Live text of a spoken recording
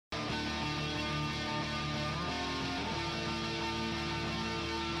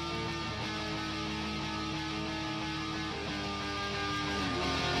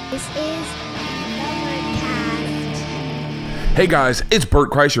This is Summercast. Hey guys, it's Bert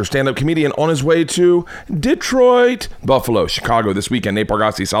Kreischer, stand-up comedian on his way to Detroit, Buffalo, Chicago this weekend. Nate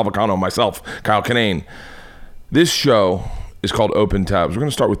Bargatze, Sal Vulcano, myself, Kyle Kinane. This show is called Open Tabs. We're going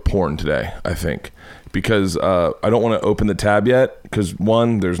to start with porn today, I think, because I don't want to open the tab yet, because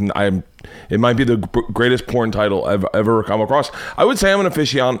one, it might be the greatest porn title I've ever come across. I would say I'm an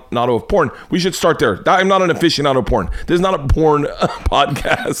aficionado of porn. We should start there. I'm not an aficionado of porn. This is not a porn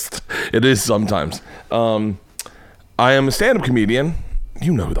podcast. It is sometimes. I am a stand-up comedian.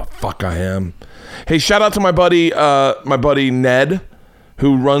 You know who the fuck I am. Hey, shout out to my buddy Ned,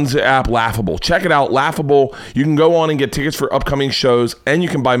 who runs the app Laughable. Check it out, Laughable. You can go on and get tickets for upcoming shows, and you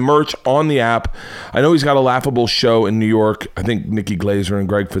can buy merch on the app. I know he's got a Laughable show in New York. I think Nikki Glazer and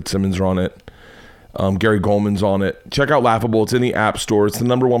Greg Fitzsimmons are on it. Gary Goldman's on it. Check out Laughable. It's in the App Store. It's the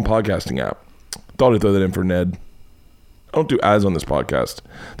 #1 podcasting app. Thought I'd throw that in for Ned. I don't do ads on this podcast.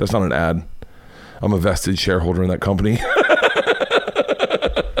 That's not an ad. I'm a vested shareholder in that company.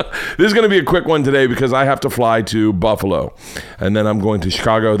 This is going to be a quick one today because I have to fly to Buffalo. And then I'm going to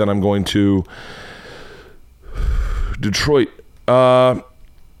Chicago. Then I'm going to Detroit. I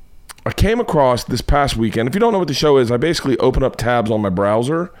came across this past weekend. If you don't know what the show is, I basically open up tabs on my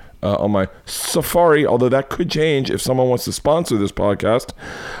browser, on my Safari, although that could change if someone wants to sponsor this podcast.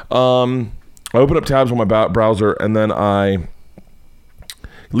 I open up tabs on my browser, and then I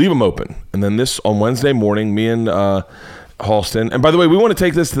leave them open. And then on Wednesday morning, me and Halston, and by the way, we want to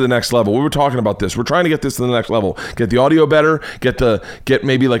take this to the next level. We were talking about this. We're trying to get this to the next level. Get the audio better. Get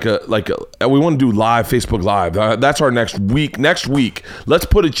maybe we want to do live Facebook Live. That's our next week. Next week, let's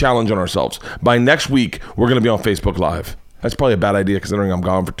put a challenge on ourselves. By next week, we're going to be on Facebook Live. That's probably a bad idea considering I'm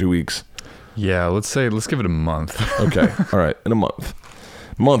gone for 2 weeks. Yeah, let's give it a month. Okay, all right, in a month.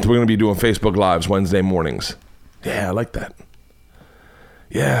 We're going to be doing Facebook Lives Wednesday mornings. Yeah, I like that.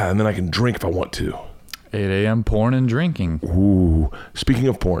 Yeah, and then I can drink if I want to. 8 a.m. porn and drinking. Ooh, speaking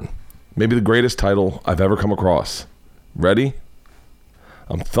of porn, maybe the greatest title I've ever come across. Ready?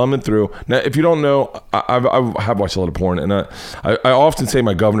 I'm thumbing through. Now, if you don't know, I have watched a lot of porn, and I often say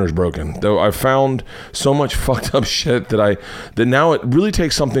my governor's broken. Though I found so much fucked up shit that now it really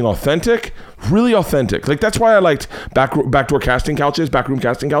takes something authentic, really authentic. Like, that's why I liked backroom casting couches.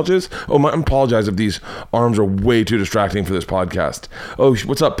 Oh, I apologize if these arms are way too distracting for this podcast. Oh,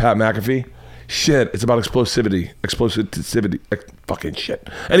 what's up, Pat McAfee? Shit, it's about explosivity, fucking shit.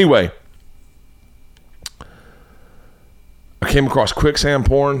 Anyway, I came across quicksand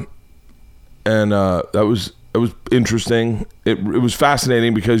porn, and that was interesting. It was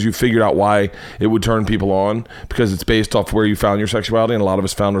fascinating because you figured out why it would turn people on, because it's based off where you found your sexuality, and a lot of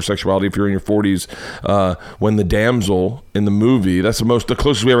us found our sexuality if you're in your 40s. When the damsel in the movie, the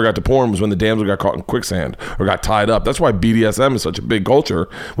closest we ever got to porn was when the damsel got caught in quicksand or got tied up. That's why BDSM is such a big culture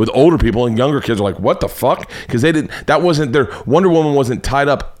with older people, and younger kids are like, what the fuck? Because Wonder Woman wasn't tied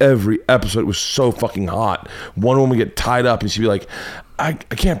up every episode. It was so fucking hot. Wonder Woman would get tied up and she'd be like, I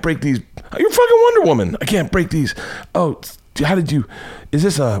can't break these. You're fucking Wonder Woman. I can't break these. Oh, how did you? Is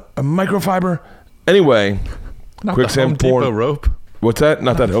this a microfiber? Anyway, not quicksand the Home porn. Depot rope. What's that?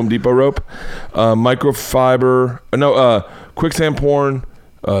 Not that Home Depot rope. Microfiber. No. Quicksand porn.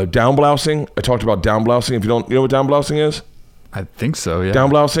 Downblousing. I talked about downblousing. If you know what downblousing is? I think so. Yeah.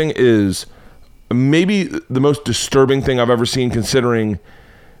 Downblousing is maybe the most disturbing thing I've ever seen, considering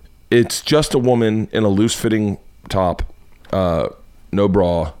it's just a woman in a loose-fitting top. No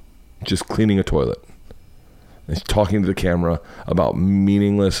bra, just cleaning a toilet. And she's talking to the camera about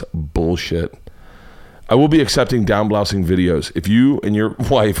meaningless bullshit. I will be accepting downblousing videos. If you and your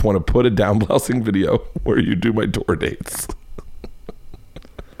wife want to put a downblousing video where you do my tour dates,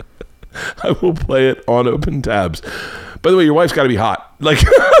 I will play it on Open Tabs. By the way, your wife's got to be hot. Like,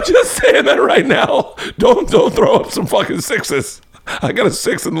 I'm just saying that right now. Don't throw up some fucking 6s. I got a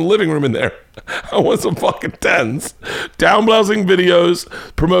 6 in the living room in there. I want some fucking 10s. Downblousing videos,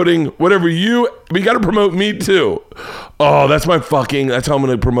 promoting whatever but you got to promote me too. Oh, that's how I'm going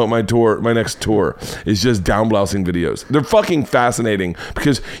to promote my tour. My next tour is just downblousing videos. They're fucking fascinating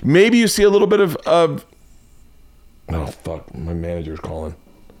because maybe you see a little bit of oh, fuck. My manager's calling.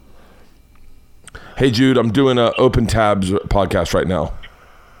 Hey, Jude, I'm doing a Open Tabs podcast right now.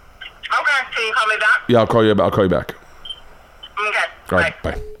 Okay, can you call me back? Yeah, I'll call you back. Okay. All right,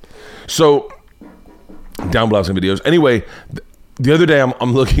 bye. So, downblousing videos. Anyway, the other day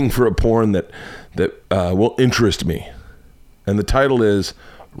I'm looking for a porn that will interest me, and the title is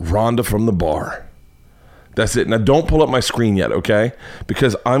Rhonda from the Bar. That's it. Now, don't pull up my screen yet, okay?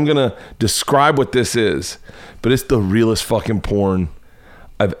 Because I'm gonna describe what this is, but it's the realest fucking porn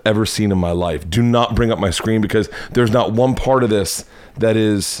I've ever seen in my life. Do not bring up my screen because there's not one part of this that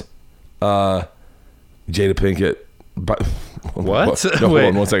is Jada Pinkett. But What? No, hold Wait.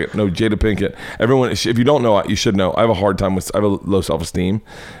 on 1 second. No, Jada Pinkett. Everyone, if you don't know, you should know. I have a hard time with. I have a low self-esteem,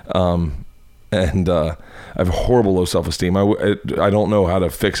 and I have a horrible low self-esteem. I don't know how to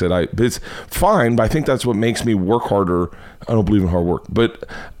fix it. But it's fine. But I think that's what makes me work harder. I don't believe in hard work, but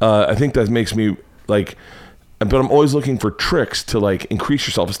I think that makes me like. But I'm always looking for tricks to like increase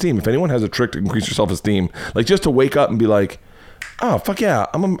your self-esteem. If anyone has a trick to increase your self-esteem, like just to wake up and be like, oh fuck yeah,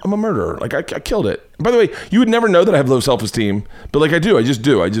 I'm a murderer. Like I killed it. By the way, you would never know that I have low self-esteem, but like I do. I just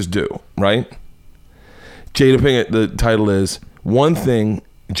do. Right? Jada Pinkett. The title is One Thing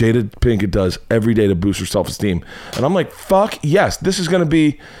Jada Pinkett Does Every Day to Boost Her Self-Esteem, and I'm like, fuck yes, this is gonna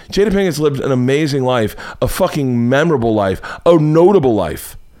be. Jada Pinkett's lived an amazing life, a fucking memorable life, a notable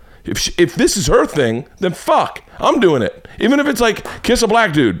life. If this is her thing, then fuck, I'm doing it. Even if it's like kiss a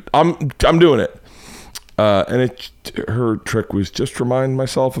black dude, I'm doing it. And her trick was just remind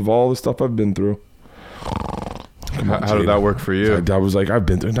myself of all the stuff I've been through. How did that work for you? I was like, I've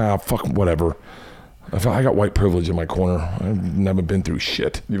been through. Nah, fuck whatever. I got white privilege in my corner. I've never been through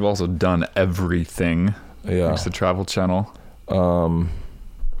shit. You've also done everything. Yeah. It's the Travel Channel.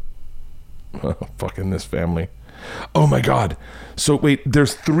 Fucking this family. Oh my God. So wait,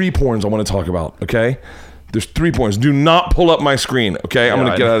 there's 3 porns I want to talk about, okay? There's 3 porns. Do not pull up my screen, okay? I'm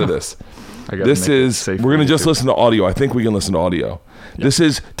going to get out of this. This is, we're going to just listen to audio. I think we can listen to audio. Yep. This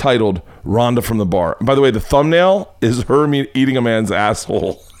is titled Rhonda from the Bar. And by the way, the thumbnail is her eating a man's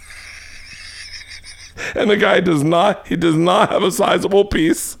asshole. And the guy does not have a sizable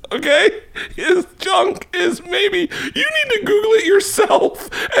piece, okay? His junk is maybe, you need to Google it yourself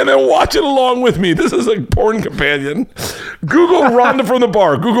and then watch it along with me. This is a porn companion. Google Rhonda from the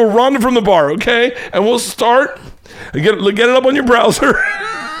Bar. Google Rhonda from the Bar, okay? And we'll start, get it up on your browser.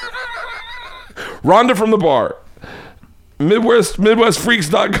 Rhonda from the Bar.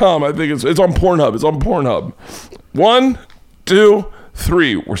 MidwestFreaks.com. I think it's on Pornhub. It's on Pornhub. 1, 2,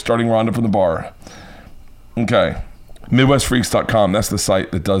 3. We're starting Rhonda from the Bar. Okay. MidwestFreaks.com. That's the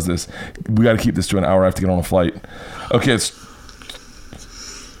site that does this. We got to keep this to an hour. I have to get on a flight. Okay.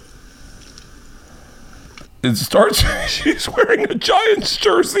 It starts. She's wearing a Giants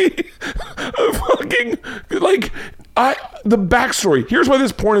jersey. The backstory. Here's why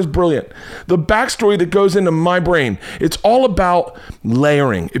this porn is brilliant. The backstory that goes into my brain. It's all about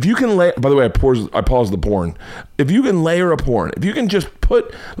layering. If you can lay. By the way, I paused the porn. If you can layer a porn, if you can just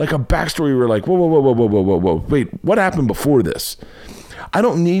put like a backstory where like, whoa. Wait, what happened before this? I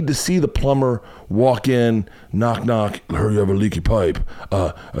don't need to see the plumber walk in, knock, heard you have a leaky pipe.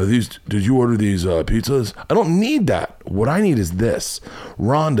 Did you order these pizzas? I don't need that. What I need is this.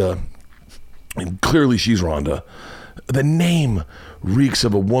 Rhonda, and clearly she's Rhonda. The name reeks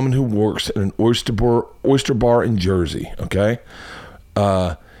of a woman who works in an oyster bar in Jersey, okay?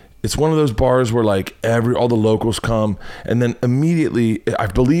 It's one of those bars where like all the locals come, and then immediately, I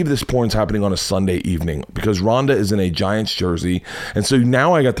believe this porn's happening on a Sunday evening because Rhonda is in a Giants jersey, and so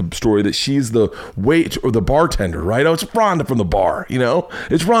now I got the story that she's the wait or the bartender, right? Oh, it's Rhonda from the bar, you know?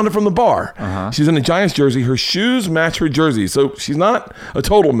 It's Rhonda from the bar. Uh-huh. She's in a Giants jersey. Her shoes match her jersey, so she's not a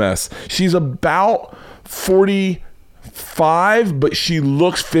total mess. She's about 45, but she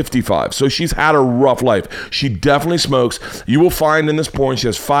looks 55. So she's had a rough life. She definitely smokes. You will find in this porn she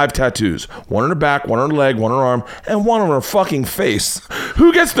has 5 tattoos. One on her back, one on her leg, one on her arm, and one on her fucking face.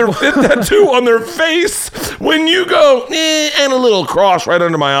 Who gets their tattoo on their face when you go, and a little cross right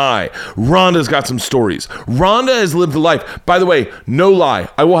under my eye? Rhonda's got some stories. Rhonda has lived a life. By the way, no lie,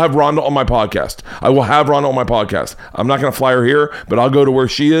 I will have Rhonda on my podcast. I'm not going to fly her here, but I'll go to where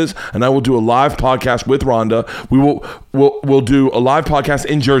she is, and I will do a live podcast with Rhonda. We'll do a live podcast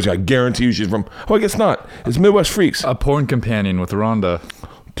in Jersey. I guarantee you she's from, I guess not. It's Midwest Freaks. A porn companion with Rhonda.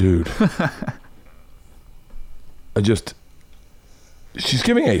 Dude. She's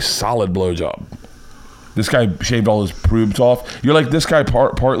giving a solid blowjob. This guy shaved all his pubes off. You're like, this guy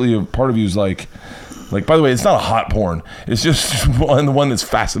part of you is like, by the way, it's not a hot porn. It's just one that's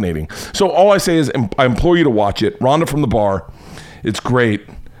fascinating. So all I say is I implore you to watch it. Rhonda from the Bar. It's great.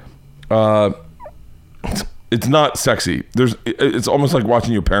 It's not sexy. It's almost like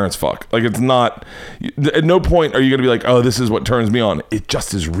watching your parents fuck. Like it's not, at no point are you going to be like, oh, this is what turns me on. It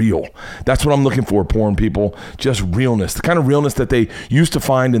just is real. That's what I'm looking for, porn people. Just realness. The kind of realness that they used to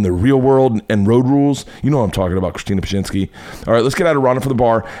find in the real world and Road Rules. You know what I'm talking about, Christina Paszynski. All right, let's get out of Rhonda for the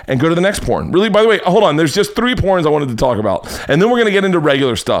Bar and go to the next porn. Really, by the way, hold on. There's just 3 porns I wanted to talk about. And then we're going to get into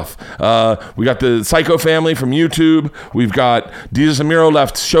regular stuff. We got the Psycho Family from YouTube. We've got Desus and Mero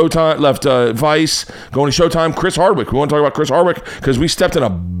left Vice, going to Showtime time, Chris Hardwick. We want to talk about Chris Hardwick because we stepped in a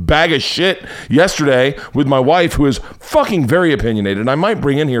bag of shit yesterday with my wife, who is fucking very opinionated. And I might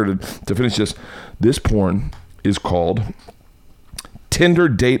bring in here to finish this. This porn is called Tinder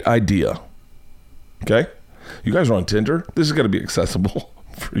Date Idea. Okay? You guys are on Tinder. This is going to be accessible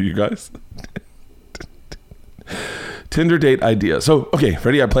for you guys. Tinder Date Idea. So, okay,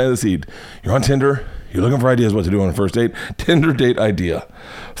 ready? I planted the seed. You're on Tinder. You're looking for ideas what to do on a first date. Tinder Date Idea.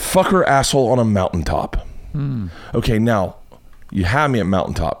 Fuck her asshole on a mountaintop. Okay, now, you have me at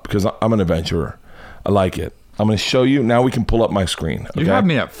mountaintop because I'm an adventurer. I like it. I'm going to show you. Now we can pull up my screen. Okay? You have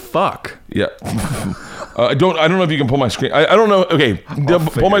me at fuck. Yeah. I don't know if you can pull my screen. I don't know. Okay,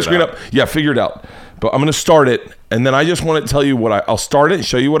 pull my screen up. Yeah, figure it out. But I'm going to start it, and then I just want to tell you what I'll start it and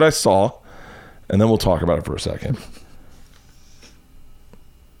show you what I saw, and then we'll talk about it for a second.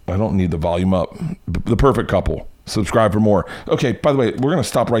 I don't need the volume up. The Perfect Couple. Subscribe for more. Okay, by the way, we're going to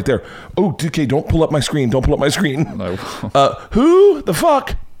stop right there. Oh, DK, don't pull up my screen. Don't pull up my screen. No. Who the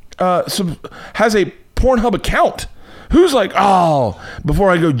fuck has a Pornhub account? Who's like, oh,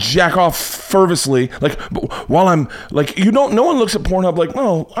 before I go jack off fervently, like while I'm like, no one looks at Pornhub like,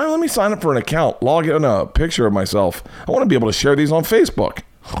 oh, let me sign up for an account, log in a picture of myself. I want to be able to share these on Facebook.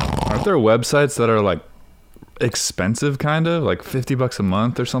 Aren't there websites that are like expensive, kind of like $50 a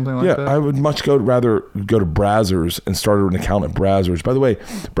month or something like that? Yeah, I would much rather go to Brazzers and start an account at Brazzers. By the way,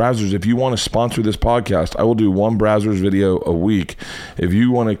 Brazzers, if you want to sponsor this podcast, I will do one Brazzers video a week. If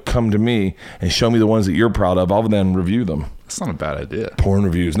you want to come to me and show me the ones that you're proud of, I'll then review them. That's not a bad idea. Porn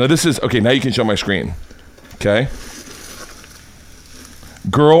reviews. Now this is okay. Now you can show my screen. Okay.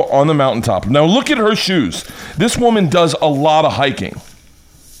 Girl on the mountaintop. Now look at her shoes. This woman does a lot of hiking.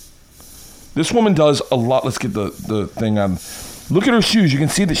 This woman does a lot. Let's get the thing on. Look at her shoes. You can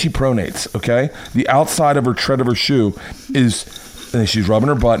see that she pronates, okay? The outside of her tread of her shoe is, and she's rubbing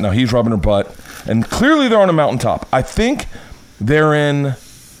her butt. Now he's rubbing her butt. And clearly they're on a mountaintop. I think they're in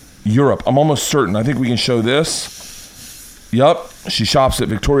Europe. I'm almost certain. I think we can show this. Yup. She shops at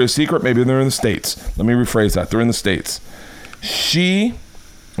Victoria's Secret. Maybe they're in the States. Let me rephrase that. They're in the States.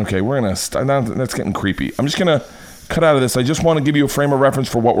 Okay, we're going to, that's getting creepy. I'm just going to cut out of this. I just want to give you a frame of reference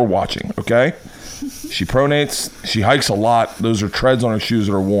for what we're watching, okay? She pronates. She hikes a lot. Those are treads on her shoes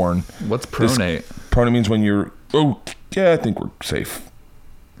that are worn. What's pronate? Pronate means when you're... Oh, yeah, I think we're safe.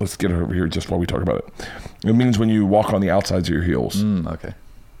 Let's get her over here just while we talk about it. It means when you walk on the outsides of your heels. Okay.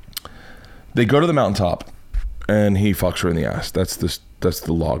 They go to the mountaintop, and he fucks her in the ass. That's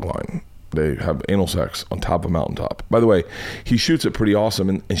the log line. They have anal sex on top of a mountaintop. By the way, he shoots it pretty awesome,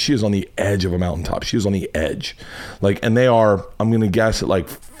 and she is on the edge of a mountaintop. She is on the edge. And they are, I'm going to guess, at like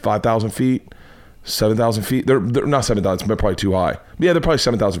 5,000 feet, 7,000 feet. They're not 7,000, they're probably too high. Yeah, they're probably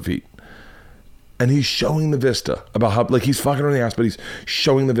 7,000 feet. And he's showing the vista about how, he's fucking her in the ass, but he's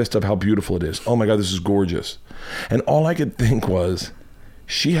showing the vista of how beautiful it is. Oh my God, this is gorgeous. And all I could think was,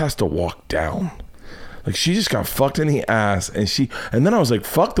 she has to walk down. She just got fucked in the ass, and then I was like,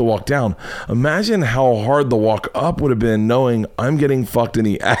 fuck the walk down. Imagine how hard the walk up would have been knowing I'm getting fucked in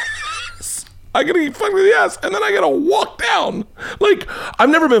the ass. I gotta get fucked in the ass, and then I gotta walk down. I've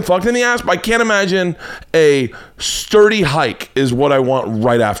never been fucked in the ass, but I can't imagine a sturdy hike is what I want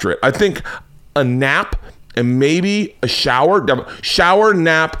right after it. I think a nap and maybe a shower,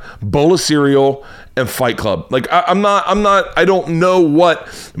 nap, bowl of cereal, and Fight Club. I don't know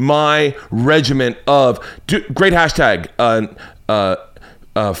what my regiment of great hashtag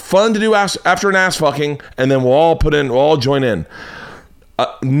fun to do after an ass fucking, and then we'll all join in.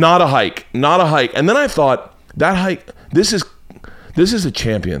 Not a hike. And then I thought that hike. This is a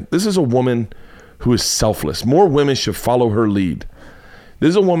champion. This is a woman who is selfless. More women should follow her lead. This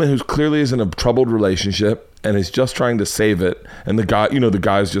is a woman who clearly is in a troubled relationship and is just trying to save it. And the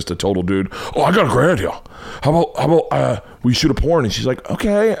guy's just a total dude. Oh, I got a great idea. How about we shoot a porn? And she's like,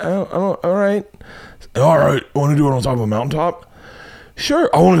 okay, all right. All right, want to do it on top of a mountaintop? Sure.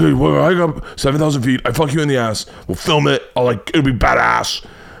 I want to go, I got 7,000 feet. I fuck you in the ass. We'll film it. It'll be badass.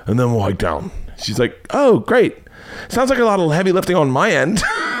 And then we'll hike down. She's like, oh, great. Sounds like a lot of heavy lifting on my end.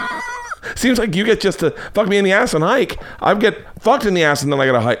 Seems like you get just to fuck me in the ass and hike. I get fucked in the ass and then I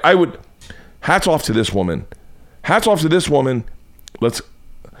gotta hike. Hats off to this woman. And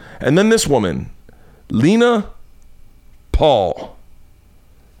then this woman, Lena Paul.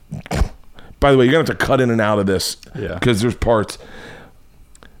 By the way, you're gonna have to cut in and out of this. Yeah. Because there's parts.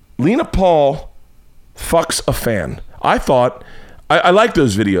 Lena Paul fucks a fan. I thought, I like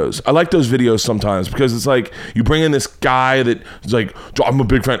those videos. I like those videos sometimes because it's like you bring in this guy that is like, I'm a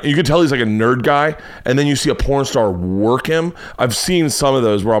big fan. You can tell he's like a nerd guy, and then you see a porn star work him. I've seen some of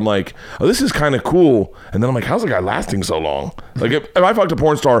those where I'm like, oh, this is kind of cool. And then I'm like, how's the guy lasting so long? If I fucked a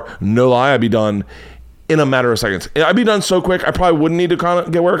porn star, no lie, I'd be done in a matter of seconds. I'd be done so quick. I probably wouldn't need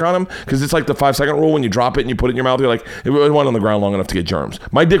to wear a condom because it's like the 5-second rule. When you drop it and you put it in your mouth, you're like, it went on the ground long enough to get germs.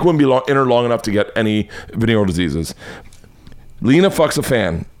 My dick wouldn't be long enough to get any venereal diseases. Lena fucks a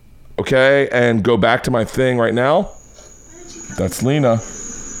fan. Okay, and go back to my thing right now. That's Lena.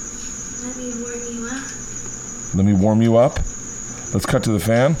 Let me warm you up. Let's cut to the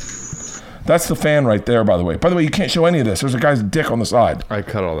fan. That's the fan right there, by the way. By the way, you can't show any of this. There's a guy's dick on the side. I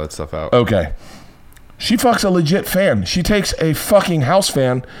cut all that stuff out. Okay. She fucks a legit fan. She takes a fucking house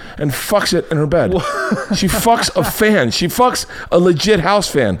fan and fucks it in her bed. She fucks a fan. She fucks a legit house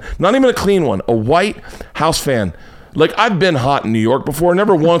fan. Not even a clean one. A white house fan. Like, I've been hot in New York before.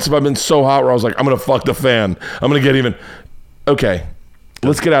 Never once have I been so hot where I was like, I'm going to fuck the fan. I'm going to get even. Okay.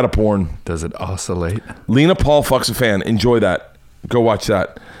 Let's get out of porn. Does it oscillate? Lena Paul fucks a fan. Enjoy that. Go watch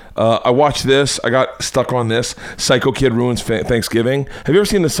that. I watched this. I got stuck on this. Psycho Kid ruins Thanksgiving. Have you ever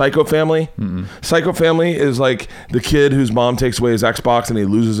seen the Psycho Family? Mm-mm. Psycho Family is like the kid whose mom takes away his Xbox and he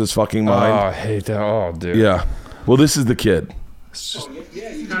loses his fucking mind. Oh, I hate that. Oh, dude. Yeah. Well, this is the kid. It's just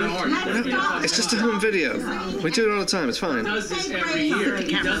a home video. We do it all the time. It's fine. Does this every year?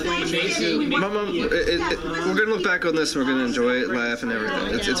 My mom, we're gonna look back on this and we're gonna enjoy it, laugh, and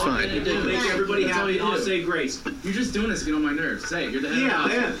everything. It's fine. Make everybody happy. I'll say grace. You're just doing this to get on my nerves. Say it. You're the head. Yeah,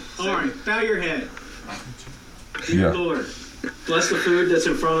 I am. All right. Bow your head. Dear Lord, bless the food that's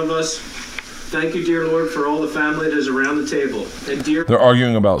in front of us. Thank you, dear Lord, for all the family that is around the table. And dear, they're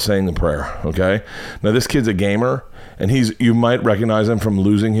arguing about saying the prayer. Okay. Now this kid's a gamer. And you might recognize him from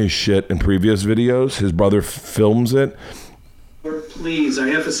losing his shit in previous videos. His brother films it. Please, I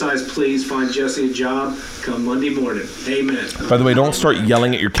emphasize, please find Jesse a job come Monday morning. Amen. By the way, don't start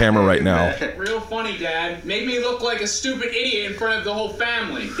yelling at your camera right now. Real funny, Dad. Made me look like a stupid idiot in front of the whole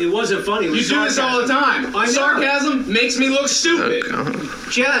family. It wasn't funny. You do this all the time. Sarcasm makes me look stupid.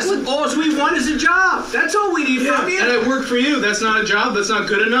 Jess, all we want is a job. That's all we need from you. And I work for you. That's not a job. That's not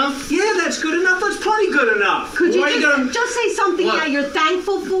good enough. Yeah, that's good enough. That's plenty good enough. Could you just say something that you're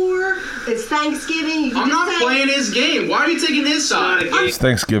thankful for? It's Thanksgiving. I'm not playing his game. Why are you taking his side? It's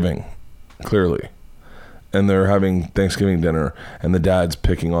Thanksgiving, clearly. And they're having Thanksgiving dinner, and the dad's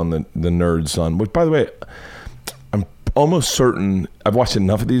picking on the nerd son. Which, by the way, I'm almost certain, I've watched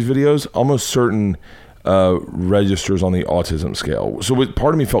enough of these videos, almost certain registers on the autism scale. So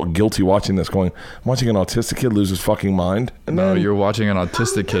part of me felt guilty watching this, going, I'm watching an autistic kid lose his fucking mind. And no, you're watching an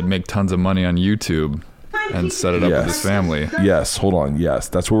autistic kid make tons of money on YouTube and set it up with his family. Yes, hold on. Yes,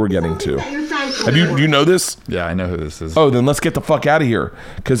 that's where we're getting to. Do you know this? Yeah, I know who this is. Oh, then let's get the fuck out of here.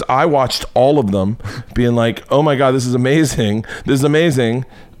 Because I watched all of them being like, oh my God, this is amazing. This is amazing.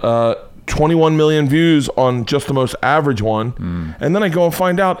 21 million views on just the most average one. And then I go and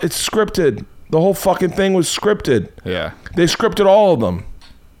find out it's scripted. The whole fucking thing was scripted. Yeah. They scripted all of them.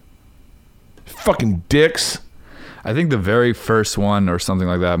 Fucking dicks. I think the very first one or something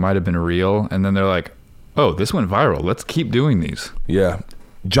like that might have been real. And then they're like, oh, this went viral. Let's keep doing these. Yeah.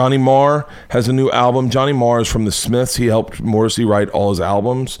 Johnny Marr has a new album. Johnny Marr is from the Smiths. He helped Morrissey write all his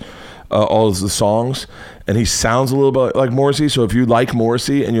albums, all of the songs. And he sounds a little bit like Morrissey. So if you like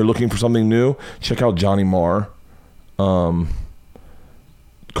Morrissey and you're looking for something new, check out Johnny Marr. Call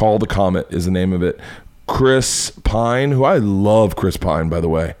the Comet is the name of it. Chris Pine, who I love Chris Pine, by the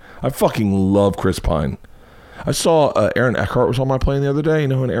way. I fucking love Chris Pine. I saw Aaron Eckhart was on my plane the other day. You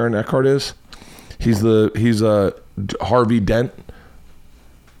know who Aaron Eckhart is? He's Harvey Dent.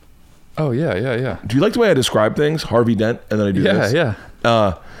 Oh, yeah. Do you like the way I describe things? Harvey Dent, and then I do this? Yeah.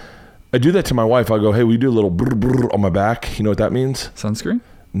 I do that to my wife. I go, hey, will you do a little brr, brr on my back? You know what that means? Sunscreen?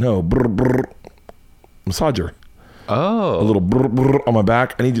 No, brr, brr. Massager. Oh. A little brr, brr on my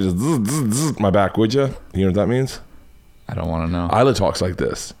back. I need you to zzz, zzz, zzz my back, would you? You know what that means? I don't want to know. Isla talks like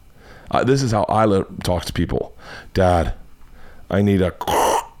this. This is how Isla talks to people. Dad, I need a...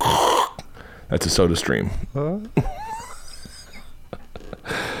 That's a soda stream.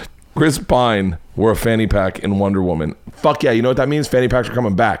 Chris Pine wore a fanny pack in Wonder Woman. Fuck yeah, you know what that means? Fanny packs are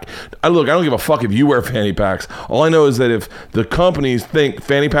coming back. I don't give a fuck if you wear fanny packs. All I know is that if the companies think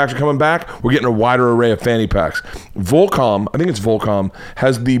fanny packs are coming back, we're getting a wider array of fanny packs. Volcom, I think it's Volcom,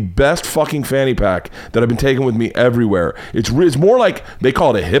 has the best fucking fanny pack that I've been taking with me everywhere. It's more like, they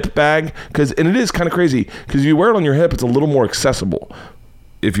call it a hip bag, and it is kind of crazy, because you wear it on your hip, it's a little more accessible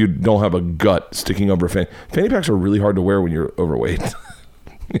if you don't have a gut sticking over a fanny. Fanny packs are really hard to wear when you're overweight.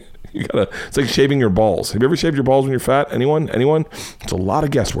 It's like shaving your balls. Have you ever shaved your balls when you're fat? Anyone? It's a lot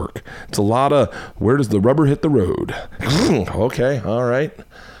of guesswork. It's a lot of, where does the rubber hit the road? Okay, all right.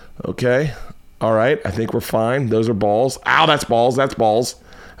 Okay, all right. I think we're fine. Those are balls. Ow, that's balls.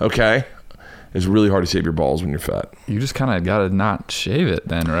 Okay. It's really hard to shave your balls when you're fat. You just kind of got to not shave it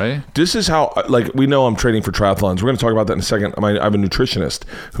then, right? This is how, like, we know I'm training for triathlons. We're going to talk about that in a second. I have a nutritionist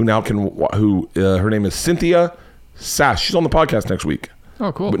who now her name is Cynthia Sass. She's on the podcast next week.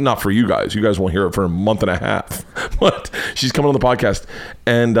 Oh, cool. But not for you guys. You guys won't hear it for a month and a half. But she's coming on the podcast,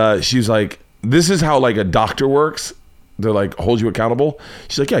 and she's like, this is how, like, a doctor works. They're like, hold you accountable.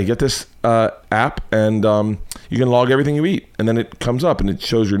 She's like, yeah, you get this app, and you can log everything you eat, and then it comes up and it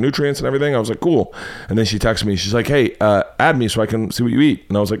shows your nutrients and everything. I was like, cool. And then she texted me. She's like, hey, add me so I can see what you eat.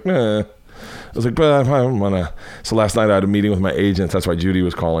 And I was like, nah. I was like, but I don't wanna. So last night I had a meeting with my agents. That's why Judy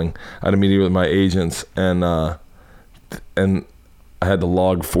was calling. I had a meeting with my agents, and I had to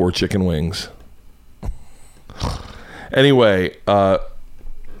log 4 chicken wings. Anyway,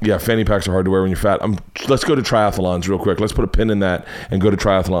 yeah, fanny packs are hard to wear when you're fat. Let's go to triathlons real quick. Let's put a pin in that and go to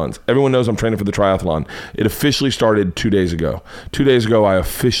triathlons. Everyone knows I'm training for the triathlon. It officially started 2 days ago. 2 days ago, I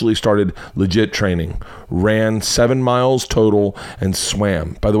officially started legit training. Ran 7 miles total and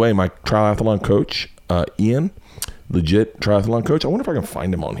swam. By the way, my triathlon coach, Ian, legit triathlon coach. I wonder if I can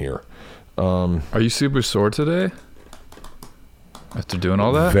find him on here. Are you super sore today? After doing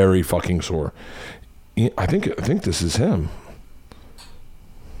all that? Very fucking sore. I think this is him.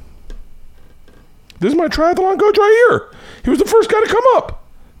 This is my triathlon coach right here. He was the first guy to come up.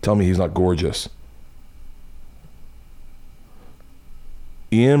 Tell me he's not gorgeous.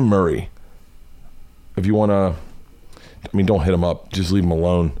 Ian Murray. If you want to, don't hit him up. Just leave him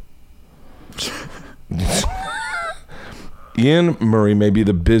alone. Ian Murray may be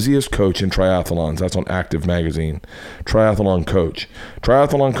the busiest coach in triathlons. That's on Active Magazine. Triathlon coach.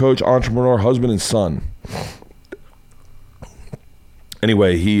 Triathlon coach, entrepreneur, husband, and son.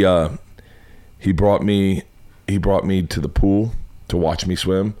 Anyway, he brought me to the pool to watch me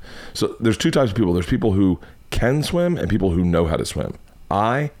swim. So there's 2 types of people. There's people who can swim and people who know how to swim.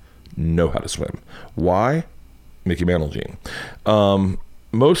 I know how to swim. Why? Mickey Mantle gene.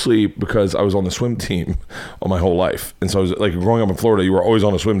 Mostly because I was on the swim team all my whole life. And so I was like, growing up in Florida, you were always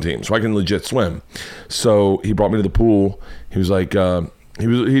on a swim team. So I can legit swim. So he brought me to the pool. He was like,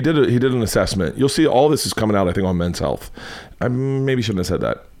 he did an assessment. You'll see all this is coming out, I think, on Men's Health. I maybe shouldn't have said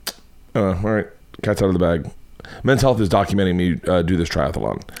that. All right, cat's out of the bag. Men's Health is documenting me do this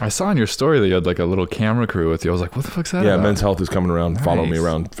triathlon. I saw in your story that you had like a little camera crew with you. I was like, what the fuck's that about? Men's Health is coming around, following me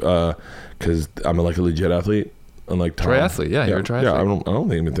around because I'm like a legit athlite. Unlike Tom. Triathlete, yeah, you're a triathlete. Yeah, I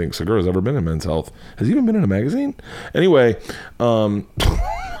don't even think Segura's ever been in Men's Health. Has he even been in a magazine? Anyway, what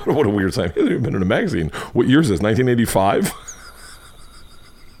a weird time. He hasn't even been in a magazine. What year is this? 1985?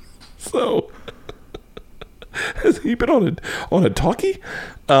 So, has he been on a talkie?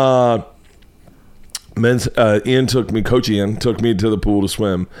 Ian Coach Ian took me to the pool to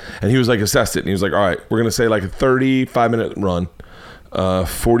swim, and he was like, assessed it, and he was like, all right, we're going to say like a 35-minute run,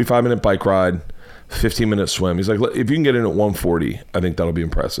 45-minute bike ride, 15-minute swim. He's like, if you can get in at 140, I think that'll be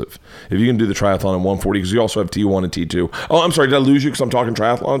impressive. If you can do the triathlon at 140, because you also have T1 and T2. Oh, I'm sorry, did I lose you because I'm talking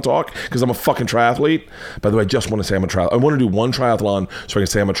triathlon talk? Because I'm a fucking triathlete? By the way, I just want to say I'm a triathlete. I want to do one triathlon so I can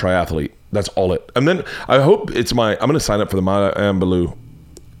say I'm a triathlete. That's all it. And then I hope I'm going to sign up for the Maya Angelou.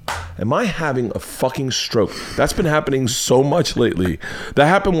 Am I having a fucking stroke? That's been happening so much lately. That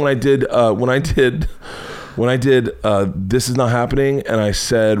happened when I did This Is Not Happening, and I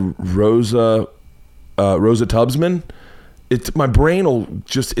said Rosa Tubbsman. It's my brain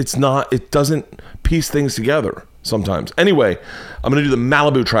it doesn't piece things together sometimes. Anyway, I'm gonna do the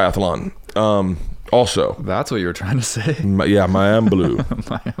Malibu Triathlon. Also, that's what you were trying to say. Maya Angelou.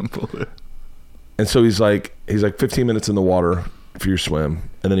 Maya Angelou. And so he's like 15 minutes in the water for your swim,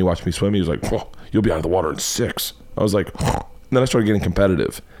 and then he watched me swim. He was like, "Whoa, you'll be out of the water in 6." I was like, and then I started getting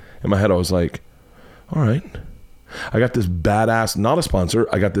competitive. In my head, I was like, all right. I got this badass, not a sponsor,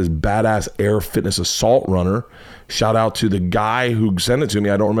 I got this badass Air Fitness Assault runner. Shout out to the guy who sent it to me.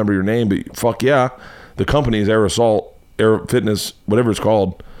 I don't remember your name, but fuck yeah. The company is Air Assault, Air Fitness, whatever it's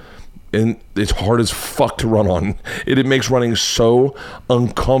called. And it's hard as fuck to run on. It makes running so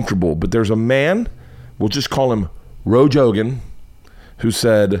uncomfortable. But there's a man, we'll just call him Ro Jogan, who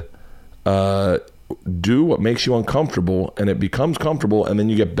said, do what makes you uncomfortable and it becomes comfortable and then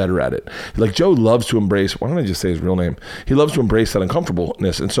you get better at it. Like Joe loves to embrace, why don't I just say his real name? He loves to embrace that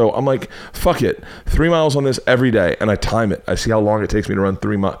uncomfortableness. And so I'm like, fuck it. 3 miles on this every day. And I time it. I see how long it takes me to run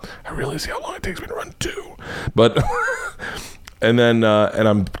 3 miles. I really see how long it takes me to run 2. But, and then, and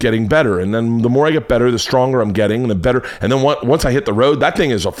I'm getting better. And then the more I get better, the stronger I'm getting and the better. And then once I hit the road, that thing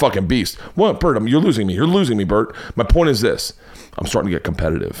is a fucking beast. What, Bert, you're losing me. You're losing me, Bert. My point is this. I'm starting to get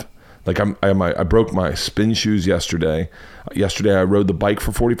competitive. Like I broke my spin shoes yesterday. Yesterday I rode the bike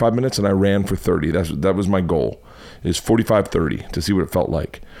for 45 minutes and I ran for 30. That was my goal, is 45-30 to see what it felt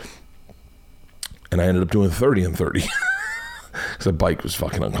like. and I ended up doing 30 and 30 because the bike was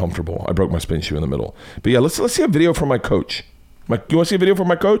fucking uncomfortable. I broke my spin shoe in the middle. But yeah, let's see a video from my coach. You want to see a video from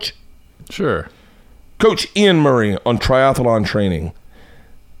my coach? Sure. Coach Ian Murray on triathlon training.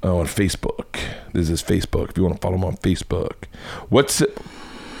 On Facebook. This is Facebook. If you want to follow him on Facebook.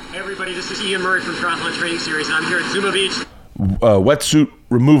 Hey everybody, this is Ian Murray from Triathlon Training Series, and I'm here at Zuma Beach. Wetsuit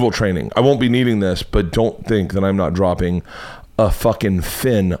removal training. I won't be needing this, but don't think that I'm not dropping a fucking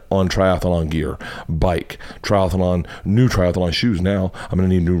fin on triathlon gear, bike, triathlon, new triathlon shoes. Now I'm gonna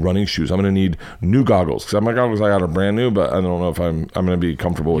need new running shoes. I'm gonna need new goggles because my goggles I got are brand new, but I don't know if I'm gonna be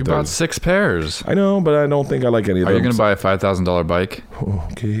comfortable with those. You bought 6 pairs. I know, but I don't think I like any of them. Are you gonna buy a $5,000 bike?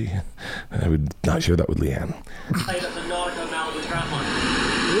 Okay, I would not share that with Leanne.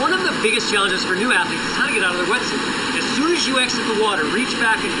 One of the biggest challenges for new athletes is how to get out of their wetsuit. As soon as you exit the water, reach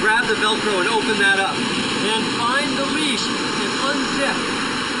back and grab the Velcro and open that up. Then find the leash and unzip.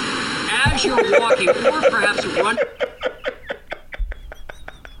 As you're walking, or perhaps run.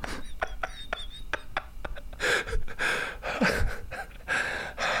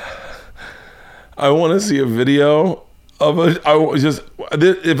 I want to see a video of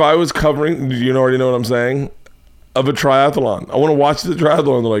if I was covering, you already know what I'm saying, of a triathlon. I want to watch the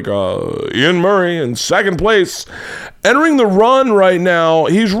triathlon. They're like, Ian Murray in second place, entering the run right now.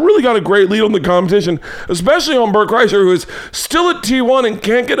 He's really got a great lead on the competition, especially on Bert Kreischer, who is still at T1 and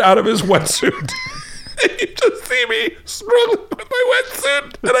can't get out of his wetsuit. You just see me struggling with my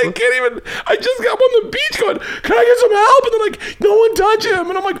wetsuit, and I just got on the beach going, can I get some help? And they're like, no one touch him.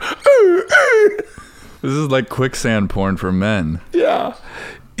 And I'm like, This is like quicksand porn for men. Yeah.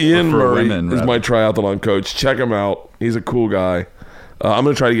 Ian Murray women, is my triathlon coach. Check him out. He's a cool guy. I'm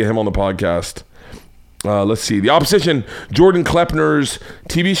going to try to get him on the podcast. Let's see. The opposition, Jordan Klepner's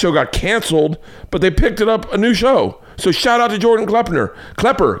TV show got canceled, but they picked it up a new show. So shout out to Jordan Klepner.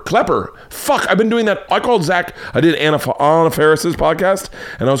 Klepper. Fuck, I've been doing that. I called Zach. I did Anna Ferris's podcast,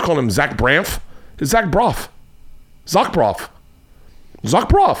 and I was calling him Zach Branf. It's Zach Broff. Zach Broff.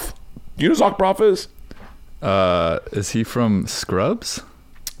 You know who Zach Broff is? Is he from Scrubs?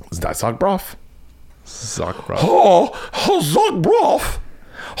 Is that Zach Broff? Zach Broff. Oh, Zach Broff.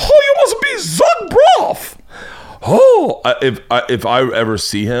 Oh, you must be Zach Broff. Oh, if I ever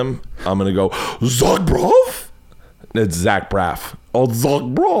see him, I'm gonna go Zach Broff. It's Zach Braff. Oh, Zach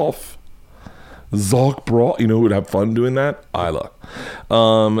Broff. Zach Broff. You know who would have fun doing that? Isla.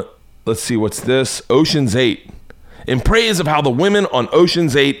 Let's see. What's this? Ocean's 8. In praise of how the women on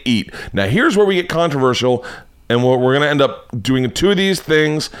Ocean's 8 eat. Now, here's where we get controversial, and we're going to end up doing 2 of these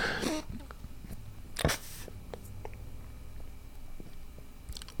things.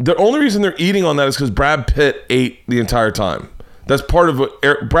 The only reason they're eating on that is because Brad Pitt ate the entire time. That's part of what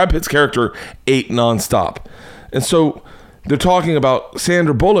Brad Pitt's character ate nonstop. And so they're talking about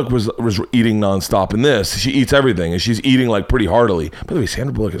Sandra Bullock was eating nonstop in this. She eats everything, and she's eating like pretty heartily. By the way,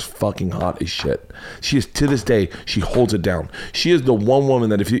 Sandra Bullock is fucking hot as shit. She is, to this day, she holds it down. She is the one woman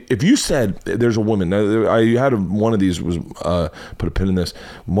that if you said there's a woman, I had one of these was put a pin in this.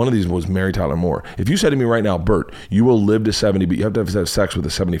 One of these was Mary Tyler Moore. If you said to me right now, Bert, you will live to 70, but you have to have sex with a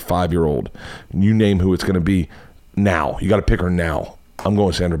 75-year-old. You name who it's going to be now. You got to pick her now. I'm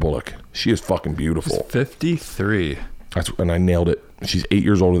going Sandra Bullock. She is fucking beautiful. She's 53. And I nailed it. She's 8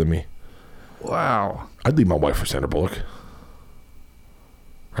 years older than me. Wow. I'd leave my wife for Sandra Bullock.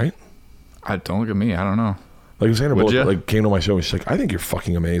 Right? Don't look at me. I don't know. Like if Sandra Bullock came to my show and she's like, I think you're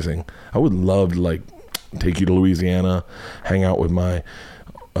fucking amazing. I would love to take you to Louisiana, hang out with my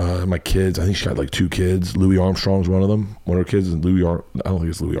kids. I think she got 2 kids. Louis Armstrong's one of them. One of her kids is I don't think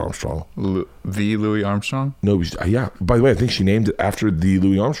it's Louis Armstrong. The Louis Armstrong? No, yeah. By the way, I think she named it after the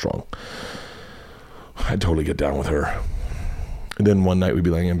Louis Armstrong. I'd totally get down with her. And then one night we'd be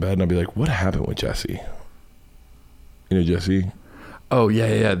laying in bed and I'd be like, what happened with Jesse? You know Jesse? Oh,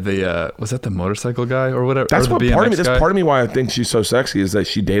 yeah. The was that the motorcycle guy or whatever? That's what part of me. That's part of me why I think she's so sexy is that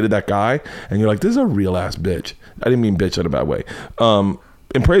she dated that guy and you're like, this is a real ass bitch. I didn't mean bitch in a bad way.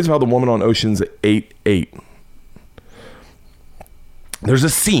 In praise of how the woman on Ocean's 8 ate. There's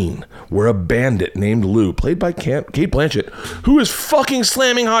a scene where a bandit named Lou, played by Kate Blanchett, who is fucking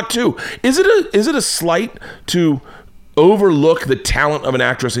slamming hot too. Is it a slight to overlook the talent of an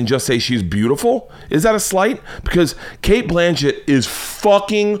actress and just say she's beautiful? Is that a slight? Because Kate Blanchett is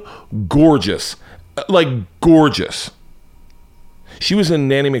fucking gorgeous. Like gorgeous. She was in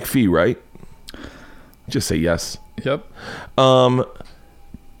Nanny McPhee, right? Just say yes. Yep. Isla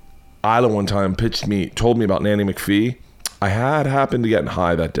one time told me about Nanny McPhee. I had happened to get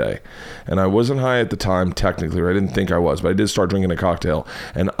high that day, and I wasn't high at the time technically, or I didn't think I was, but I did start drinking a cocktail,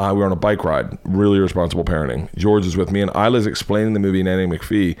 and we were on a bike ride, really responsible parenting. George was with me, and Isla's explaining the movie Nanny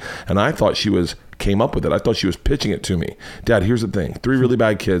McPhee, and I thought she came up with it. I thought she was pitching it to me. Dad, here's the thing. 3 really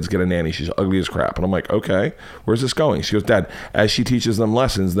bad kids get a nanny. She's ugly as crap. And I'm like, okay, where's this going? She goes, Dad, as she teaches them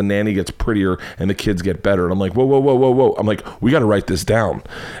lessons, the nanny gets prettier and the kids get better. And I'm like, whoa. I'm like, we got to write this down.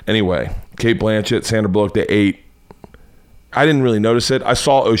 Anyway, Cate Blanchett, Sandra Bullock, they ate. I didn't really notice it. I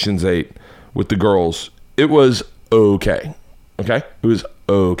saw Ocean's 8 with the girls. It was okay. Okay? It was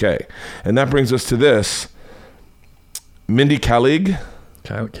okay. And that brings us to this. Mindy Kaling.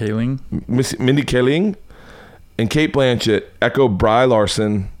 Mindy Kaling and Cate Blanchett echo Brie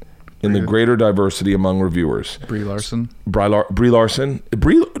Larson in the greater diversity among reviewers. Brie Larson? Brie Larson?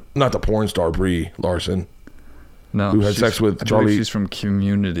 Brie, not the porn star Brie Larson. No. Who had sex with Charlie. She's from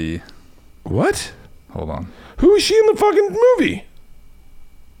Community. What? Hold on. Who is she in the fucking movie?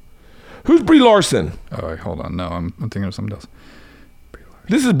 Who's Brie Larson? Oh, wait, hold on. No, I'm thinking of something else.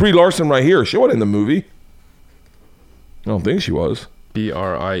 This is Brie Larson right here. She wasn't in the movie. I don't think she was. Brie.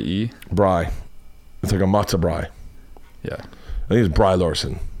 Brie. It's like a matzo brie. Yeah. I think it's Brie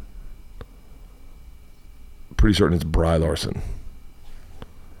Larson. Pretty certain it's Brie Larson.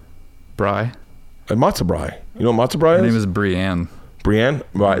 Brie? A matzo brie. You know what matzo brie is? Her name is Brienne. Brienne?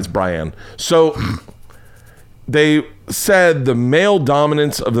 Right, it's Brienne. So they said the male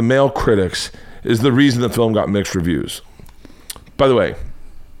dominance of the male critics is the reason the film got mixed reviews. By the way,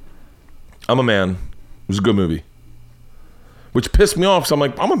 I'm a man. It was a good movie. Which pissed me off, so I'm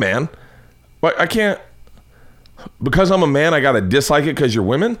like, I'm a man. But I can't, because I'm a man, I gotta dislike it because you're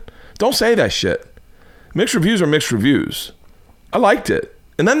women? Don't say that shit. Mixed reviews are mixed reviews. I liked it.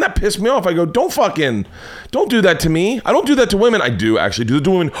 And then that pissed me off. I go, don't do that to me. I don't do that to women. I do actually do it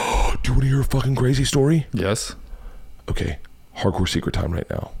to women. Do you want to hear a fucking crazy story? Yes. Okay, hardcore secret time right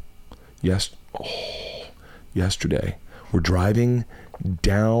now. Yesterday, we're driving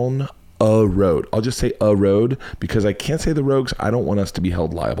down a road. I'll just say a road because I can't say the road because I don't want us to be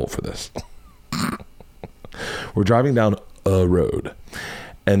held liable for this. We're driving down a road,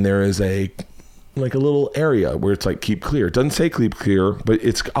 and there is a little area where it's like keep clear. It doesn't say keep clear, but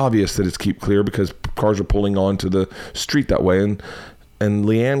it's obvious that it's keep clear because cars are pulling onto the street that way, and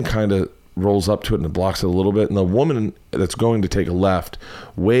Leanne kind of rolls up to it and blocks it a little bit, and the woman that's going to take a left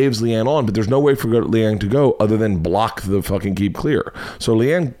waves Leanne on, but there's no way for Leanne to go other than block the fucking keep clear. So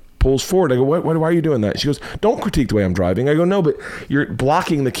Leanne pulls forward. I go, why are you doing that? She goes, don't critique the way I'm driving. I go, no, but you're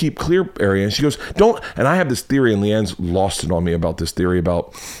blocking the keep clear area. And she goes, don't. And I have this theory, and Leanne's lost it on me about this theory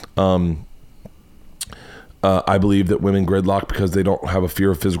about I believe that women gridlock because they don't have a fear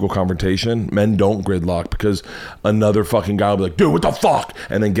of physical confrontation. Men don't gridlock because another fucking guy will be like, dude, what the fuck?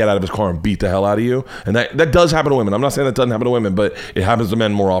 And then get out of his car and beat the hell out of you. And that does happen to women. I'm not saying that doesn't happen to women, but it happens to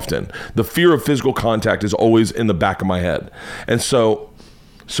men more often. The fear of physical contact is always in the back of my head. And so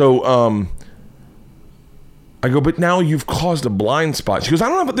I go, but now you've caused a blind spot. She goes, I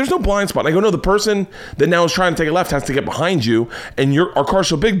don't know, there's no blind spot. And I go, no, the person that now is trying to take a left has to get behind you, and our car's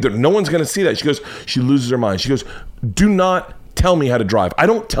so big that no one's going to see that. She goes, she loses her mind. She goes, do not tell me how to drive. I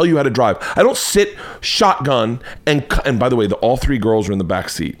don't tell you how to drive. I don't sit shotgun and by the way, all 3 girls are in the back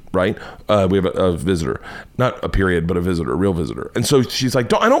seat, right? We have a visitor, not a period, but a visitor, a real visitor. And so she's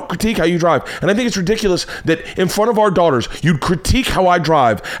like, I don't critique how you drive. And I think it's ridiculous that in front of our daughters, you'd critique how I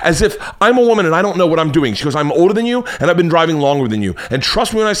drive as if I'm a woman and I don't know what I'm doing. She goes, I'm older than you and I've been driving longer than you. And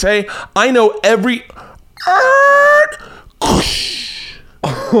trust me when I say, I know every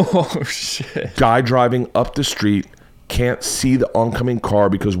oh shit. Guy driving up the street can't see the oncoming car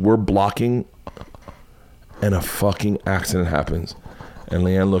because we're blocking, and a fucking accident happens. And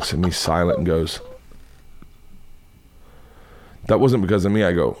Leanne looks at me silent and goes, that wasn't because of me.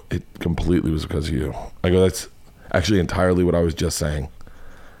 I go, it completely was because of you. I go, that's actually entirely what I was just saying.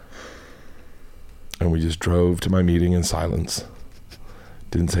 And we just drove to my meeting in silence.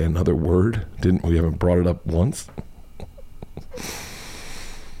 Didn't say another word. We haven't brought it up once.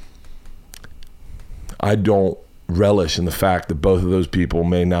 I don't relish in the fact that both of those people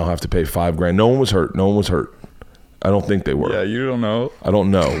may now have to pay $5,000. No one was hurt. I don't think they were. Yeah, you don't know. I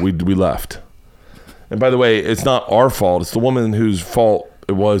don't know. We left. And by the way, it's not our fault. It's the woman whose fault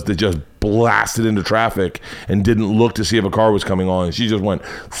it was that just blasted into traffic and didn't look to see if a car was coming on. She just went,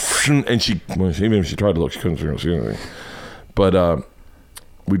 and even if she tried to look, she couldn't see anything. But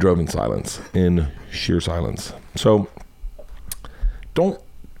we drove in silence, in sheer silence. So I don't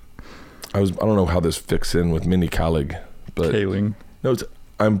know how this fits in with Mindy Kaling, but Kaling. No,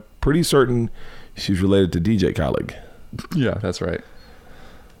 I'm pretty certain she's related to DJ Khaled. Yeah, that's right.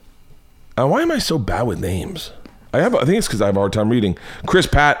 Why am I so bad with names? I think it's because I have a hard time reading. Chris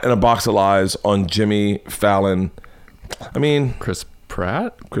Pratt and a Box of Lies on Jimmy Fallon. I mean, Chris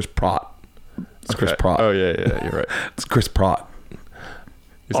Pratt? Chris Pratt. It's Chris Pratt. Oh, yeah, you're right. It's Chris Pratt. You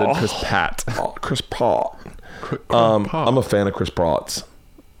said Chris Pratt. Oh, Chris Pratt. I'm a fan of Chris Pratt's.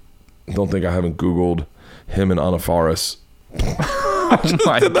 Don't think I haven't Googled him and Anna Faris. I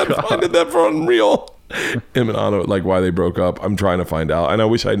did that for Unreal. Him and Anna, like why they broke up. I'm trying to find out. And I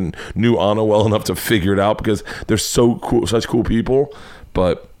wish I knew Anna well enough to figure it out because they're so cool, such cool people.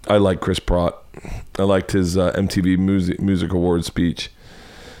 But I like Chris Pratt. I liked his MTV Music Awards speech.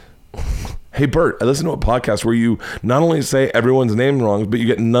 Hey, Bert, I listened to a podcast where you not only say everyone's name wrong, but you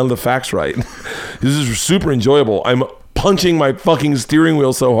get none of the facts right. This is super enjoyable. I'm punching my fucking steering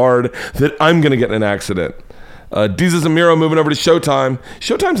wheel so hard that I'm going to get in an accident. Desus and Mero moving over to Showtime.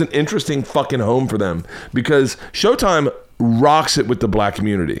 Showtime's an interesting fucking home for them because Showtime rocks it with the black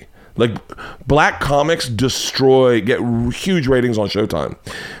community. Like, black comics get huge ratings on Showtime.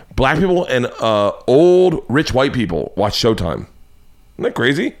 Black people and old, rich white people watch Showtime. Isn't that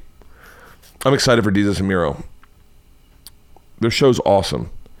crazy? I'm excited for Desus and Mero. Their show's awesome.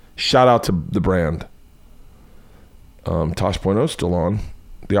 Shout out to the brand. Tosh Poino's still on.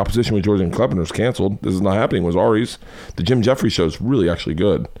 The Opposition with George and Klepner is canceled. This Is Not Happening was Ari's. The Jim Jeffries show is really actually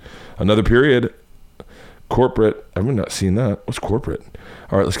good. Another Period. Corporate. I've not seen that. What's Corporate?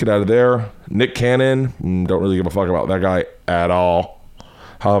 All right, let's get out of there. Nick Cannon. Don't really give a fuck about that guy at all.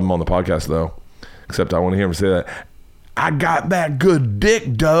 I'll have him on the podcast, though. Except I want to hear him say that. I got that good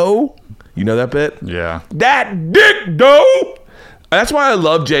dick, dough. You know that bit? Yeah. That dick, dough. That's why I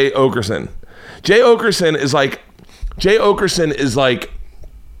love Jay Oakerson. Jay Oakerson is like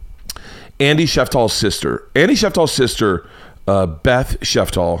Andy Sheftal's sister. Andy Sheftal's sister, Beth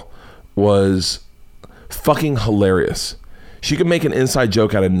Sheftal, was fucking hilarious. She could make an inside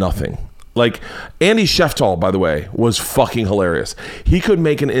joke out of nothing. Like, Andy Sheftal, by the way, was fucking hilarious. He could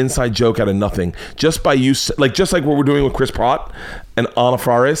make an inside joke out of nothing just by just like what we're doing with Chris Pratt and Anna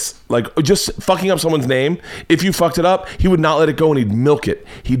Faris, like just fucking up someone's name. If you fucked it up, he would not let it go and he'd milk it.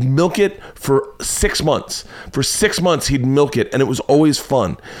 He'd milk it for 6 months. For 6 months, he'd milk it, and it was always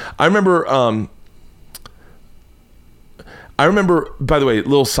fun. I remember, by the way,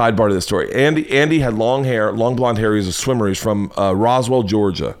 little sidebar to this story. Andy had long blonde hair. He was a swimmer. He's from Roswell,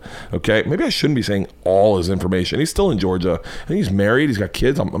 Georgia. Okay, maybe I shouldn't be saying all his information. He's still in Georgia. I think he's married. He's got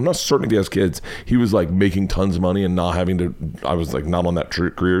kids. I'm not certain if he has kids. He was like making tons of money and not having to. I was like not on that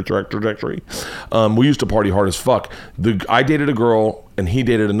career trajectory. We used to party hard as fuck. I dated a girl and he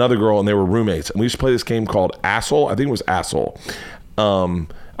dated another girl and they were roommates. And we used to play this game called Asshole. I think it was Asshole.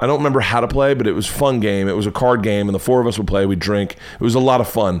 I don't remember how to play, but it was a fun game. It was a card game, and the four of us would play. We'd drink. It was a lot of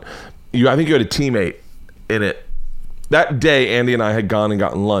fun. I think you had a teammate in it. That day, Andy and I had gone and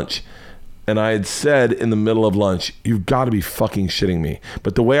gotten lunch, and I had said in the middle of lunch, "You've got to be fucking shitting me."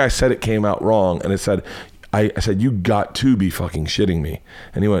 But the way I said it came out wrong, and I said, "You got to be fucking shitting me."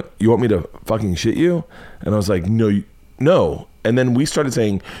 And he went, "You want me to fucking shit you?" And I was like, "No." And then we started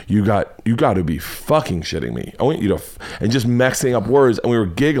saying, you got to be fucking shitting me. I want you to, and just mixing up words. And we were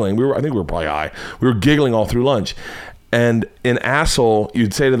giggling. I think we were probably high. We were giggling all through lunch. And in Asshole,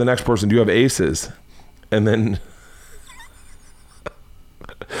 you'd say to the next person, "Do you have aces?" And then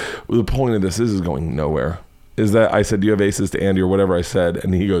the point of this is going nowhere. Is that I said, "Do you have aces?" to Andy or whatever I said.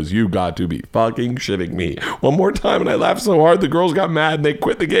 And he goes, "You got to be fucking shitting me." One more time. And I laughed so hard, the girls got mad and they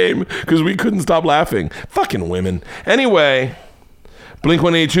quit the game because we couldn't stop laughing. Fucking women. Anyway.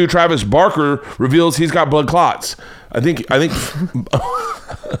 Blink-182, Travis Barker reveals he's got blood clots. I think blood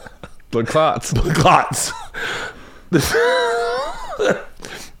clots. Blood clots. It's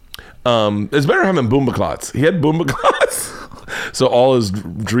better having boomba clots. He had boomba clots. So all his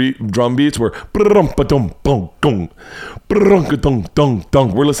drum beats were we're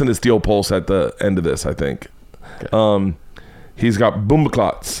listening to Steel Pulse at the end of this, I think. Okay. He's got boomba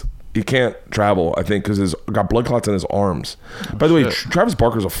clots. He can't travel, I think, because he's got blood clots in his arms. By the way, Travis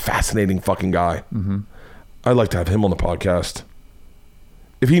Barker's a fascinating fucking guy. Mm-hmm. I'd like to have him on the podcast.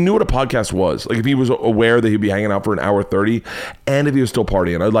 If he knew what a podcast was, like if he was aware that he'd be hanging out for an hour 30, and if he was still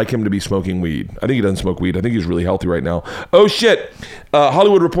partying, I'd like him to be smoking weed. I think he doesn't smoke weed. I think he's really healthy right now. Oh, shit.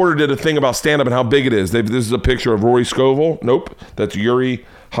 Hollywood Reporter did a thing about stand-up and how big it is. This is a picture of Rory Scovel. Nope. That's Yuri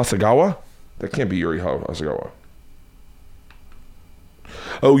Hasegawa. That can't be Yuri Hasegawa.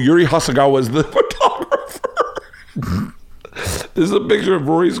 Oh, Yuri Hasegawa is the photographer. This is a picture of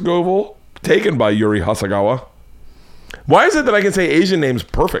Rory Scovel taken by Yuri Hasegawa. Why is it that I can say Asian names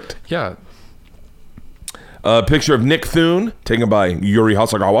perfect? Yeah. A picture of Nick Thune taken by Yuri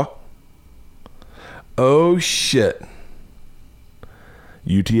Hasegawa. Oh, shit.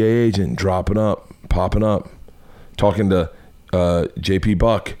 UTA agent popping up. talking to JP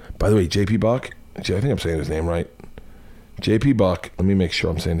Buck. By the way, JP Buck, I think I'm saying his name right. JP Buck, let me make sure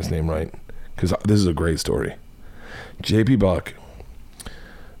I'm saying his name right, because this is a great story. JP Buck,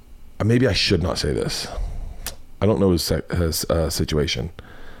 maybe I should not say this. I don't know his situation.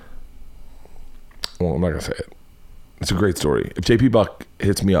 Well, I'm not going to say it. It's a great story. If JP Buck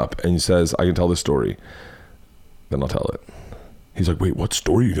hits me up and he says, I can tell this story, then I'll tell it. He's like, wait, what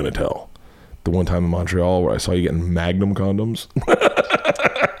story are you going to tell? The one time in Montreal where I saw you getting Magnum condoms?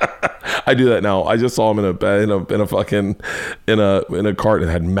 I do that now. I just saw him in a fucking in a cart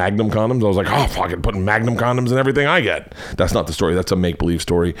and had Magnum condoms. I was like, oh, fucking putting Magnum condoms in everything I get. That's not the story. That's a make-believe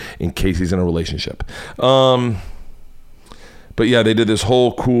story in case he's in a relationship. But yeah, they did this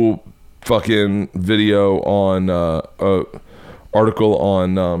whole cool fucking video on article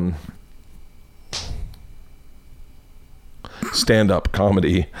on stand-up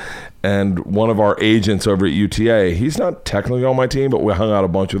comedy. And one of our agents over at UTA, he's not technically on my team, but we hung out a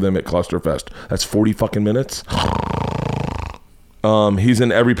bunch with him at Clusterfest. That's 40 fucking minutes. He's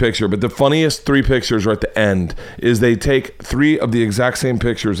in every picture, but the funniest 3 pictures are at the end. Is they take 3 of the exact same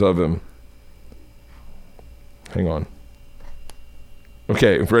pictures of him. Hang on.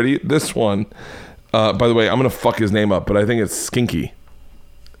 Okay, ready? This one. By the way, I'm gonna fuck his name up, but I think it's Skinky.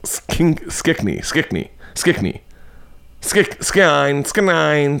 Skickney.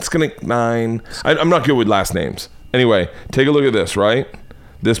 I'm not good with last names. Anyway, take a look at this, right?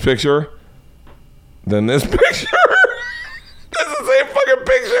 This picture. Then this picture. That's the same fucking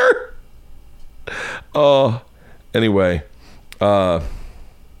picture. Anyway, I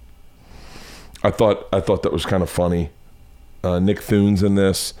thought that was kind of funny. Nick Thune's in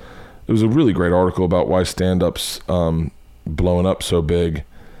this. It was a really great article about why stand-up's blowing up so big.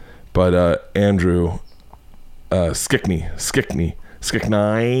 But Andrew Skickney.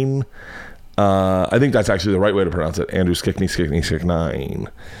 I think that's actually the right way to pronounce it. Andrew Skickney.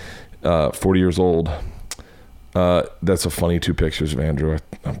 40 years old. That's a funny 2 pictures of Andrew.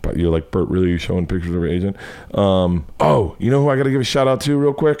 You're like, Bert, really? Are you showing pictures of your agent? Oh, you know who I got to give a shout out to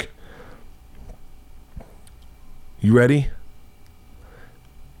real quick? You ready?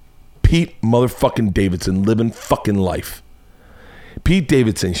 Pete motherfucking Davidson, living fucking life. Pete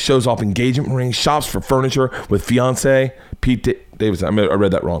Davidson shows off engagement rings, shops for furniture with fiance Davidson. I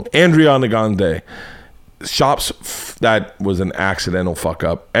read that wrong. Ariana Grande shops. That was an accidental fuck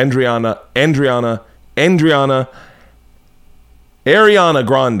up. Ariana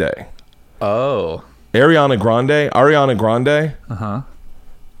Grande. Oh. Ariana Grande. Uh-huh.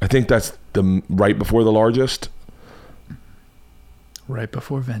 I think that's the right before the largest. Right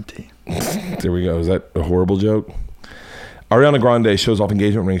before Venti. There we go. Is that a horrible joke? Ariana Grande shows off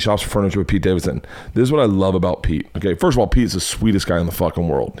engagement ring, shops for furniture with Pete Davidson. This is what I love about Pete. Okay, first of all, Pete's the sweetest guy in the fucking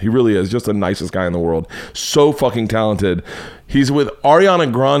world. He really is. Just the nicest guy in the world. So fucking talented. He's with Ariana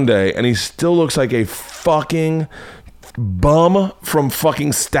Grande, and he still looks like a fucking bum from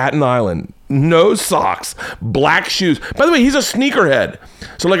fucking Staten Island. No socks, black shoes. By the way, he's a sneakerhead.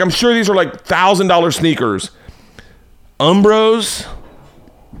 So, like, I'm sure these are like $1,000 sneakers. Umbros.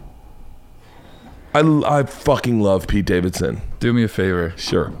 I fucking love Pete Davidson. Do me a favor.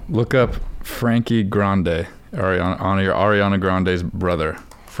 Sure. Look up Frankie Grande, Ariana Grande's brother.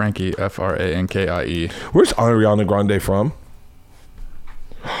 Frankie, Frankie. Where's Ariana Grande from?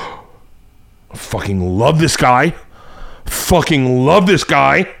 I fucking love this guy.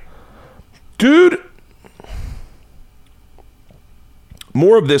 Dude.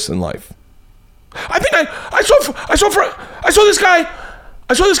 More of this in life. I think I saw this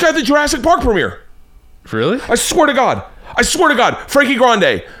guy at the Jurassic Park premiere. Really? I swear to God, Frankie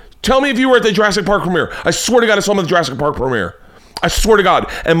Grande. Tell me if you were at the Jurassic Park premiere. I swear to God, I saw him at the Jurassic Park premiere. I swear to God.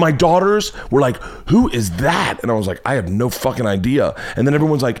 And my daughters were like, who is that? And I was like, I have no fucking idea. And then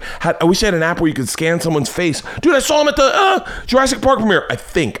everyone's like, I wish I had an app where you could scan someone's face. Dude, I saw him at the Jurassic Park premiere. I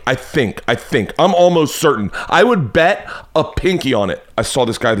think. I'm almost certain. I would bet a pinky on it. I saw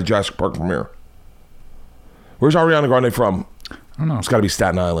this guy at the Jurassic Park premiere. Where's Ariana Grande from? I don't know. It's got to be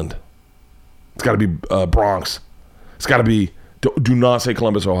Staten Island. It's got to be Bronx. It's got to be... Do not say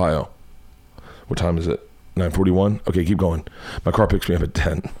Columbus, Ohio. What time is it? 9:41? Okay, keep going. My car picks me up at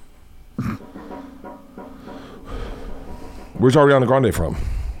 10. Where's Ariana Grande from?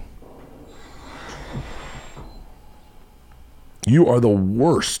 You are the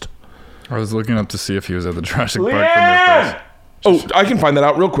worst. I was looking up to see if he was at the Jurassic Park premiere. Oh, I can find that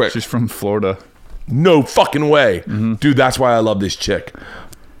out real quick. She's from Florida. No fucking way. Mm-hmm. Dude, that's why I love this chick.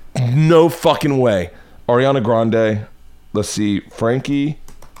 No fucking way. Ariana Grande. Let's see. Frankie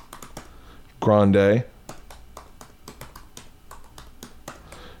Grande.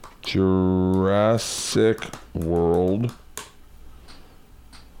 Jurassic World.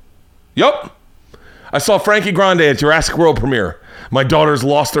 Yup. I saw Frankie Grande at Jurassic World premiere. My daughters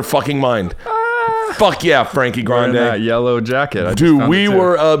lost their fucking mind. Fuck yeah, Frankie Grande. That yellow jacket. Dude, we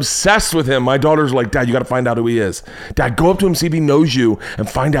were obsessed with him. My daughters were like, Dad, you got to find out who he is. Dad, go up to him, see if he knows you, and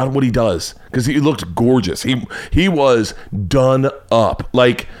find out what he does. Because he looked gorgeous. He was done up.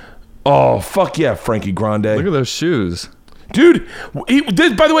 Like, oh, fuck yeah, Frankie Grande. Look at those shoes. Dude,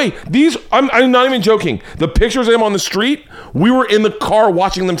 by the way, these, I'm not even joking. The pictures of him on the street, we were in the car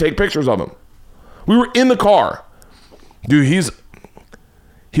watching them take pictures of him. We were in the car. Dude, he's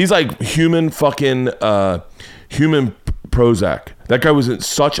like human Prozac. That guy was in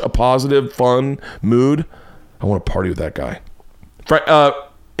such a positive, fun mood. I want to party with that guy.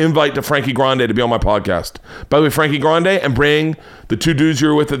 Invite to Frankie Grande to be on my podcast. By the way, Frankie Grande, and bring the two dudes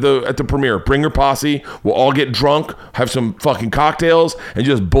you're with at the premiere. Bring your posse. We'll all get drunk, have some fucking cocktails, and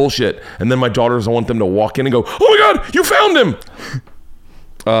just bullshit. And then my daughters, I want them to walk in and go, "Oh my God, you found him!"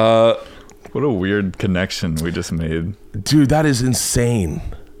 What a weird connection we just made. Dude, that is insane.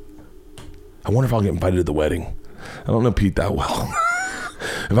 I wonder if I'll get invited to the wedding. I don't know Pete that well.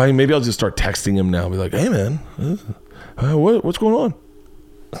 Maybe I'll just start texting him now. Be like, "Hey man, what's going on?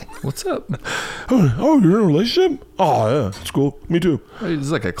 What's up? Oh, you're in a relationship? Oh yeah, it's cool. Me too." Is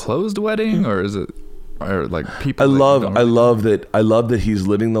it like a closed wedding, or is it, or like people? I love that he's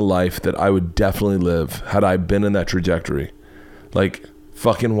living the life that I would definitely live had I been in that trajectory. Like,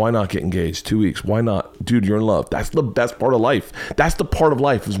 fucking, why not get engaged? 2 weeks. Why not? Dude, you're in love. That's the best part of life. That's the part of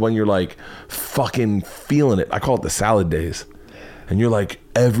life is when you're like fucking feeling it. I call it the salad days. And you're like,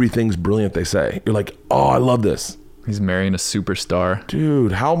 everything's brilliant, they say. You're like, oh, I love this. He's marrying a superstar.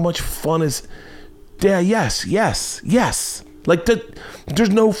 Dude, how much fun is... Yeah, yes. Like, there's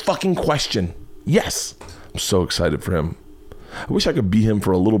no fucking question. Yes. I'm so excited for him. I wish I could be him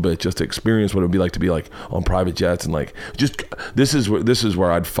for a little bit just to experience what it would be like to be like on private jets and like just this is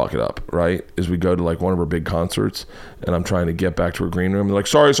where I'd fuck it up, right? Is we go to like one of her big concerts and I'm trying to get back to her green room. They're like,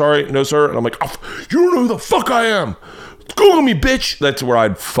 sorry, no sir. And I'm like, oh, you don't know who the fuck I am. Google me, bitch. That's where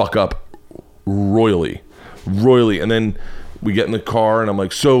I'd fuck up royally. And then we get in the car and I'm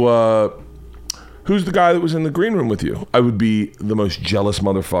like, so who's the guy that was in the green room with you? I would be the most jealous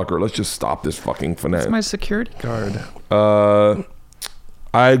motherfucker. Let's just stop this fucking finesse. It's my security guard.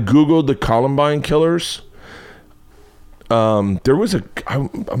 I Googled the Columbine killers. There was I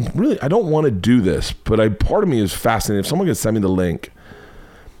don't want to do this, but part of me is fascinated. If someone could send me the link.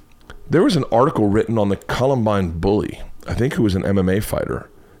 There was an article written on the Columbine bully, I think, who was an MMA fighter.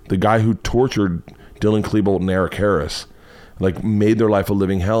 The guy who tortured Dylan Klebold and Eric Harris, like made their life a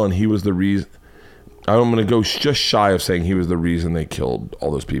living hell, and he was the reason. I'm going to go just shy of saying he was the reason they killed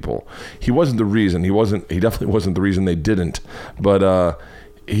all those people. He wasn't the reason. He definitely wasn't the reason they didn't. But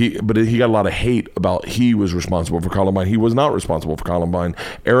he got a lot of hate about he was responsible for Columbine. He was not responsible for Columbine.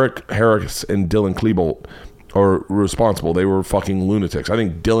 Eric Harris and Dylan Klebold are responsible. They were fucking lunatics. I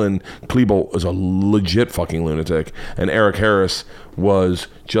think Dylan Klebold is a legit fucking lunatic, and Eric Harris was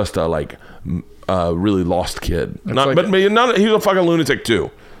just a really lost kid. He was a fucking lunatic too.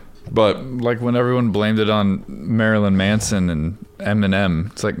 But like when everyone blamed it on Marilyn Manson and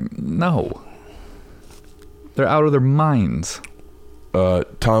Eminem, it's like, no, they're out of their minds.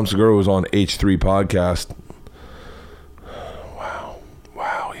 Tom Segura was on H3 podcast.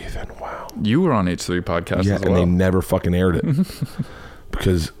 Wow, Ethan, wow. You were on H3 podcast as well. And they never fucking aired it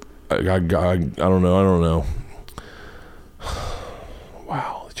because I don't know.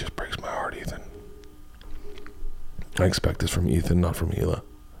 Wow, it just breaks my heart, Ethan. I expect this from Ethan, not from Hila.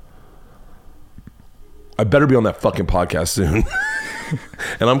 I better be on that fucking podcast soon.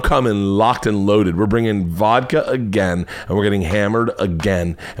 And I'm coming locked and loaded. We're bringing vodka again, and we're getting hammered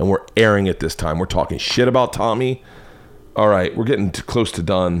again, and we're airing it this time. We're talking shit about Tommy. All right, we're getting close to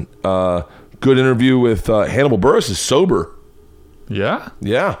done. Good interview with Hannibal Buress is sober. Yeah?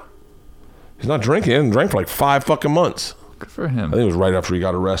 Yeah. He's not drinking. He hasn't drank for like 5 fucking months. Good for him. I think it was right after he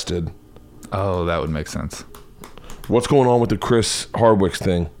got arrested. Oh, that would make sense. What's going on with the Chris Hardwick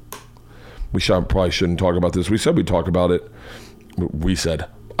thing? Probably shouldn't talk about this. We said we'd talk about it.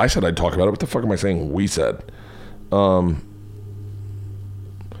 I said I'd talk about it. What the fuck am I saying? We said.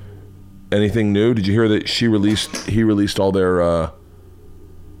 Anything new? Did you hear that he released all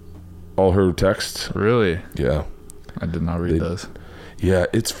her texts? Really? Yeah. I did not read those. Yeah,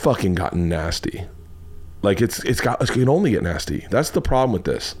 it's fucking gotten nasty. Like it can only get nasty. That's the problem with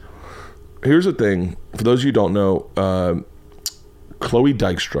this. Here's the thing. For those of you who don't know, Chloe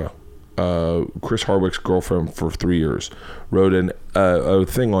Dykstra, Chris Hardwick's girlfriend for 3 years, wrote a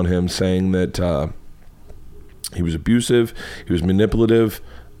thing on him saying that he was abusive, he was manipulative.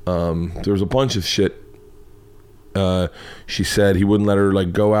 There was a bunch of shit She said he wouldn't let her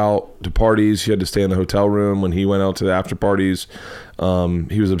like go out to parties. She had to stay in the hotel room when he went out to the after parties.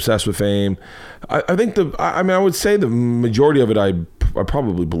 He was obsessed with fame. I think I would say the majority of it I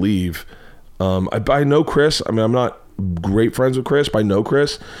probably believe. I know Chris. I mean, I'm not great friends with Chris, but I know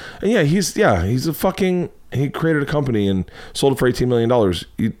Chris. And he's a fucking, he created a company and sold it for $18 million.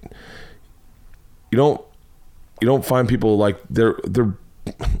 You don't find people like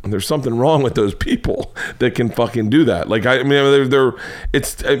there's something wrong with those people that can fucking do that. Like,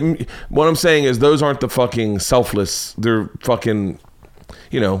 what I'm saying is those aren't the fucking selfless. They're fucking,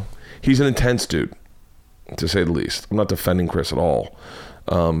 he's an intense dude, to say the least. I'm not defending Chris at all.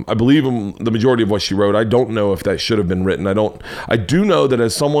 I believe in the majority of what she wrote. I don't know if that should have been written. I do know that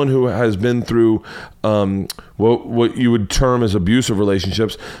as someone who has been through what you would term as abusive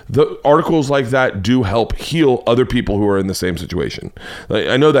relationships, the articles like that do help heal other people who are in the same situation.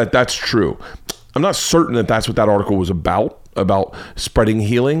 I know that that's true. I'm not certain that that's what that article was about spreading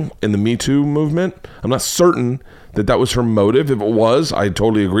healing in the Me Too movement. I'm not certain that was her motive. If it was, I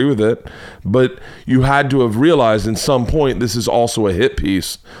totally agree with it. But you had to have realized in some point this is also a hit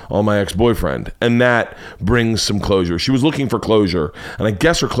piece on my ex-boyfriend. And that brings some closure. She was looking for closure. And I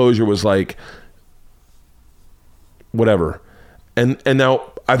guess her closure was like, whatever. And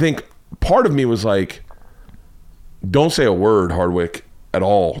now I think part of me was like, don't say a word, Hardwick, at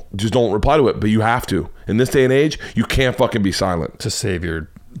all. Just don't reply to it. But you have to. In this day and age, you can't fucking be silent. To save your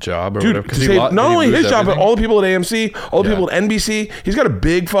job or dude, whatever. Not only his job, but all the people at AMC, all the people at NBC. He's got a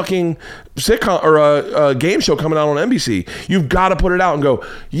big fucking sitcom or a game show coming out on NBC. You've got to put it out and go,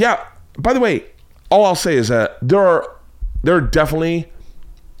 yeah. By the way, all I'll say is that there are definitely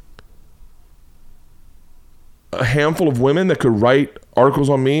a handful of women that could write articles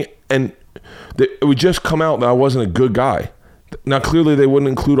on me, and it would just come out that I wasn't a good guy. Now, clearly, they wouldn't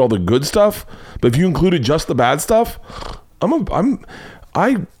include all the good stuff, but if you included just the bad stuff,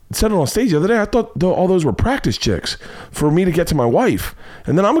 I said it on stage the other day, I thought all those were practice chicks for me to get to my wife.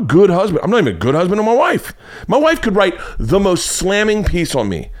 And then I'm a good husband. I'm not even a good husband to my wife. My wife could write the most slamming piece on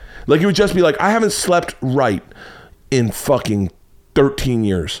me. Like, it would just be like, I haven't slept right in fucking 13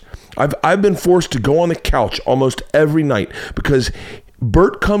 years. I've been forced to go on the couch almost every night because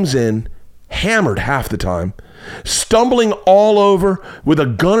Bert comes in hammered half the time, stumbling all over with a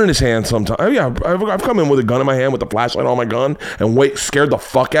gun in his hand sometimes. Oh, yeah, I've come in with a gun in my hand with a flashlight on my gun and scared the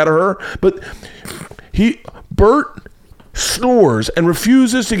fuck out of her. But Bert snores and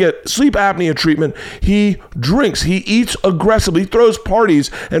refuses to get sleep apnea treatment. He drinks. He eats aggressively, throws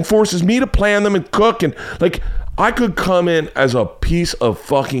parties, and forces me to plan them and cook. And like, I could come in as a piece of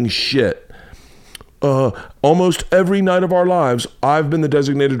fucking shit. Almost every night of our lives, I've been the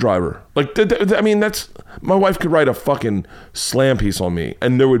designated driver. Like, I mean, that's, my wife could write a fucking slam piece on me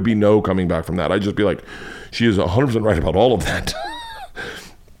and there would be no coming back from that. I'd just be like, she is 100% right about all of that.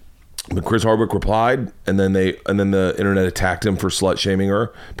 But Chris Hardwick replied, and then the internet attacked him for slut shaming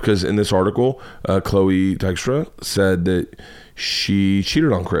her because in this article, Chloe Dykstra said that she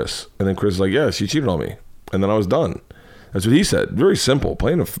cheated on Chris. And then Chris is like, yeah, she cheated on me. And then I was done. That's what he said. Very simple,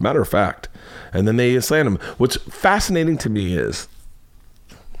 plain matter of fact. And then they slammed him. What's fascinating to me is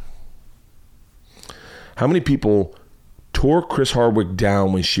how many people tore Chris Hardwick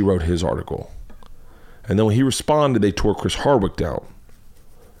down when she wrote his article. And then when he responded, they tore Chris Hardwick down.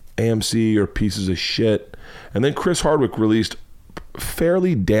 AMC are pieces of shit. And then Chris Hardwick released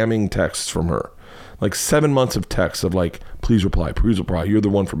fairly damning texts from her. Like 7 months of texts of like, please reply. You're the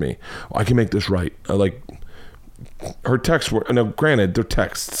one for me. I can make this right. Her texts were, now granted, they're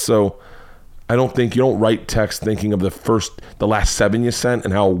texts, so I don't think you don't write text thinking of the last 7 you sent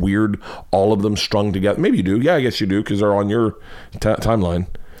and how weird all of them strung together. Maybe you do. Yeah, I guess you do because they're on your timeline.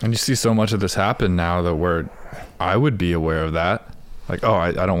 And you see so much of this happen now that where I would be aware of that. Like, oh,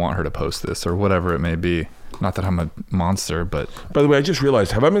 I don't want her to post this or whatever it may be. Not that I'm a monster, but... By the way, I just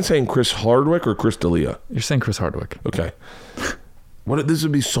realized, have I been saying Chris Hardwick or Chris D'Elia? You're saying Chris Hardwick. Okay. This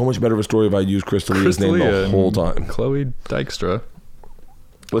would be so much better of a story if I used Chris D'Elia's name the whole time. Chloe Dykstra.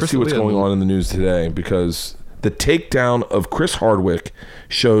 Let's see what's going on in the news today, because the takedown of Chris Hardwick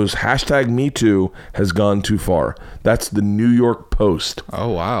shows #MeToo has gone too far. That's the New York Post. Oh,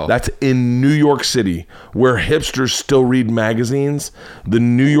 wow. That's in New York City, where hipsters still read magazines. The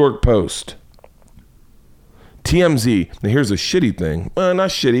New York Post. TMZ. Now, here's a shitty thing.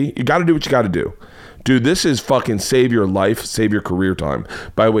 Not shitty. You got to do what you got to do. Dude, this is fucking save your life, save your career time.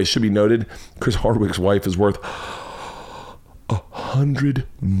 By the way, it should be noted, Chris Hardwick's wife is worth $100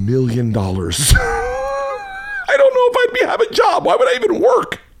 million. I don't know if I'd have a job. Why would I even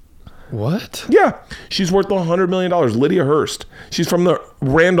work? What? Yeah, she's worth $100 million. Lydia Hearst. She's from the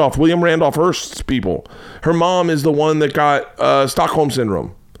William Randolph Hearst's people. Her mom is the one that got Stockholm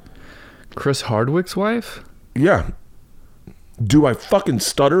Syndrome. Chris Hardwick's wife? Yeah. Do I fucking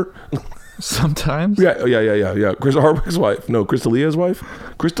stutter? Sometimes. Yeah. Chris Hardwick's wife. No, Chris D'Elia's wife.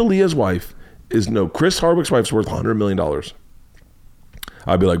 Chris D'Elia's wife Chris Hardwick's wife's worth $100 million.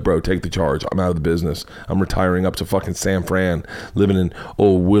 I'd be like, bro, take the charge. I'm out of the business. I'm retiring up to fucking San Fran, living in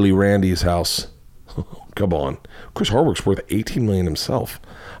old Willie Randy's house. Come on. Chris Hardwick's worth $18 million himself.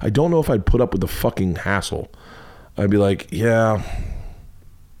 I don't know if I'd put up with the fucking hassle. I'd be like, yeah,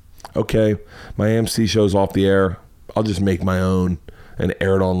 okay, my AMC show's off the air. I'll just make my own and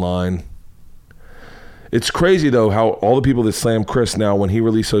air it online. It's crazy, though, how all the people that slam Chris now when he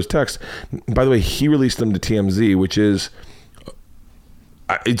released those texts, by the way, he released them to TMZ, which is,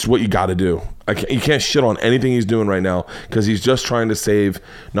 it's what you got to do. You can't shit on anything he's doing right now because he's just trying to save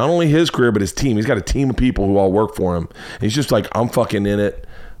not only his career, but his team. He's got a team of people who all work for him. And he's just like, I'm fucking in it.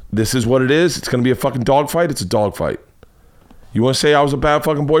 This is what it is. It's going to be a fucking dogfight. It's a dogfight. You want to say I was a bad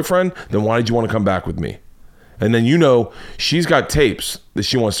fucking boyfriend? Then why did you want to come back with me? And then she's got tapes that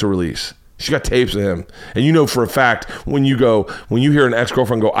she wants to release. She got tapes of him. And for a fact, when you hear an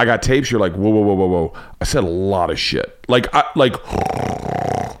ex-girlfriend go, I got tapes, you're like, whoa. I said a lot of shit.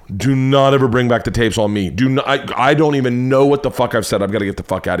 Do not ever bring back the tapes on me. I don't even know what the fuck I've said. I've got to get the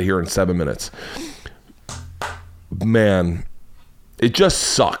fuck out of here in 7 minutes. Man, it just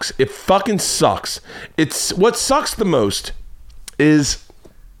sucks. It fucking sucks. It's what sucks the most is,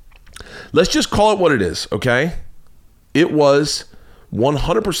 let's just call it what it is, okay? It was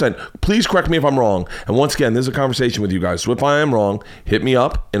 100%. Please correct me if I'm wrong. And once again, this is a conversation with you guys. So if I am wrong, hit me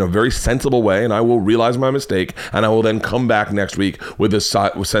up in a very sensible way and I will realize my mistake and I will then come back next week with a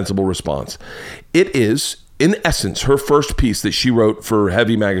sensible response. It is, in essence, her first piece that she wrote for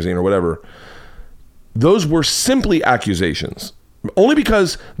Heavy Magazine or whatever. Those were simply accusations. Only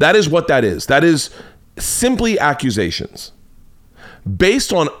because that is what that is. That is simply accusations.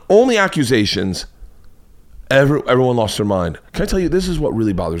 Based on only accusations, everyone lost their mind. Can I tell you, this is what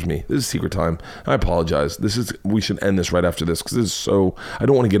really bothers me. This is secret time. I apologize. We should end this right after this because this is so, I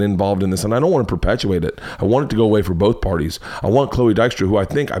don't want to get involved in this and I don't want to perpetuate it. I want it to go away for both parties. I want Chloe Dykstra, who I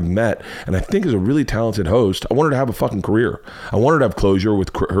think I've met and I think is a really talented host. I want her to have a fucking career. I want her to have closure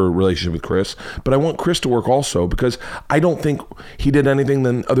with her relationship with Chris, but I want Chris to work also because I don't think he did anything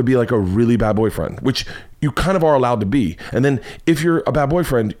than other be like a really bad boyfriend, which you kind of are allowed to be. And then if you're a bad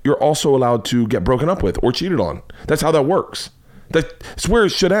boyfriend, you're also allowed to get broken up with or cheated on. That's how that works. That's where it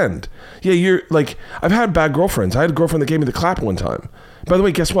should end. Yeah, you're like, I've had bad girlfriends. I had a girlfriend that gave me the clap one time. By the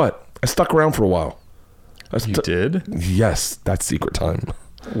way, guess what? I stuck around for a while. You did? Yes, that's secret time.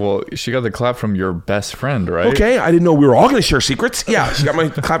 Well, she got the clap from your best friend, right? Okay, I didn't know we were all going to share secrets. Yeah, she got my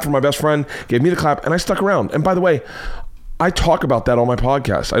clap from my best friend, gave me the clap, and I stuck around. And by the way, I talk about that on my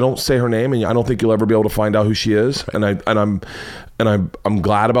podcast. I don't say her name, and I don't think you'll ever be able to find out who she is. And I'm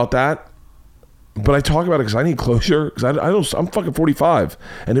glad about that. But I talk about it because I need closure. Because I'm fucking 45,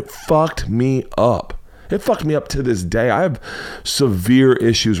 and it fucked me up. It fucked me up to this day. I have severe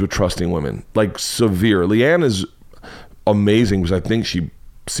issues with trusting women, like severe. Leanne is amazing because I think she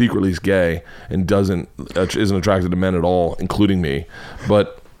secretly is gay and isn't attracted to men at all, including me.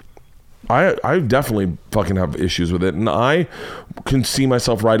 But I definitely fucking have issues with it. And I can see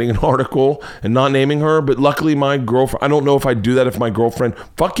myself writing an article and not naming her, but luckily my girlfriend, I don't know if I'd do that if my girlfriend,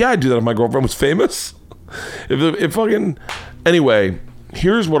 fuck yeah, I'd do that if my girlfriend was famous. If fucking, anyway,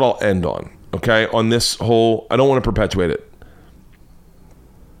 here's what I'll end on, okay? On this whole, I don't want to perpetuate it.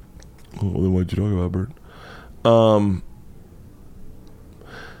 Well, then what'd you talk about, Bert?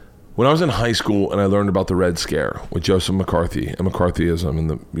 When I was in high school and I learned about the Red Scare with Joseph McCarthy and McCarthyism,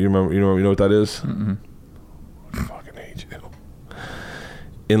 and you know what that is? Mm-mm. I fucking hate you.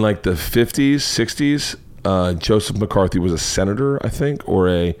 In like the 50s, 60s, Joseph McCarthy was a senator, I think, or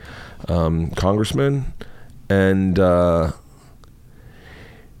a congressman, and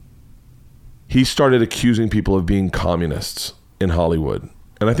he started accusing people of being communists in Hollywood.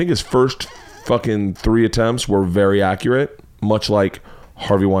 And I think his first fucking 3 attempts were very accurate, much like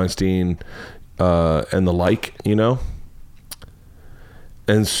Harvey Weinstein and the like, you know?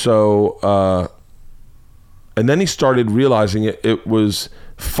 And so, and then he started realizing it was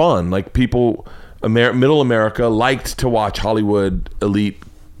fun. Like people, middle America liked to watch Hollywood elite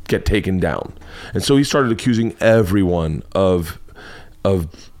get taken down. And so he started accusing everyone of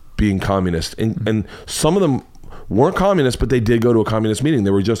being communist. And some of them weren't communists, but they did go to a communist meeting.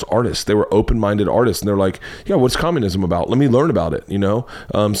 They were just artists. They were open-minded artists. And they're like, yeah, what's communism about? Let me learn about it, you know?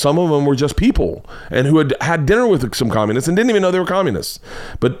 Some of them were just people and who had dinner with some communists and didn't even know they were communists.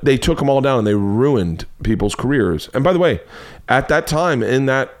 But they took them all down and they ruined people's careers. And by the way, at that time, in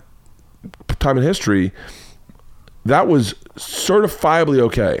that time in history, that was certifiably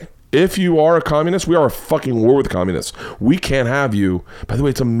okay. If you are a communist, we are a fucking war with communists. We can't have you. By the way,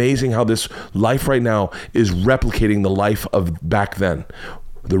 it's amazing how this life right now is replicating the life of back then.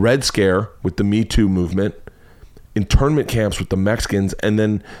 The Red Scare with the Me Too movement, internment camps with the Mexicans, and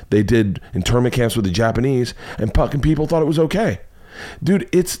then they did internment camps with the Japanese, and fucking people thought it was okay. Dude,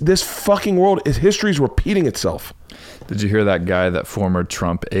 it's this fucking world. History's repeating itself. Did you hear that guy, that former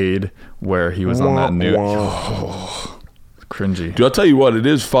Trump aide, where he was on that new... Cringy. Dude, I'll tell you what, it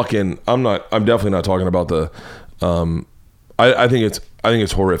is fucking. I'm definitely not talking about the. I think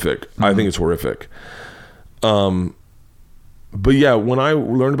it's horrific. Mm-hmm. I think it's horrific. But yeah, when I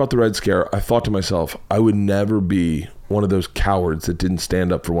learned about the Red Scare, I thought to myself, I would never be one of those cowards that didn't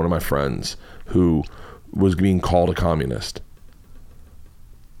stand up for one of my friends who was being called a communist,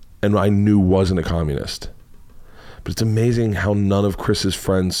 and I knew wasn't a communist. But it's amazing how none of Chris's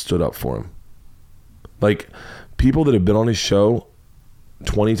friends stood up for him. Like, people that have been on his show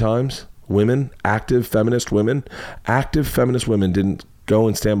 20 times, women, active feminist women didn't go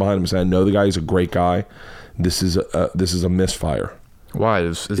and stand behind him and say, I know the guy is a great guy. This is a misfire. Why?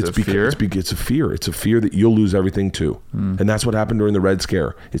 Is it fear? It's a fear. It's a fear that you'll lose everything too. And that's what happened during the Red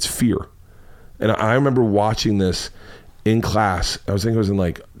Scare. It's fear. And I remember watching this in class. I was in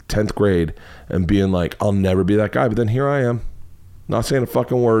like 10th grade and being like, I'll never be that guy. But then here I am, not saying a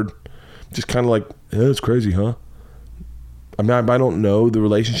fucking word. Just kind of like, yeah, it's crazy, huh? I mean, I don't know the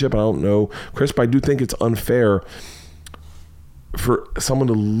relationship. I don't know Chris, but I do think it's unfair for someone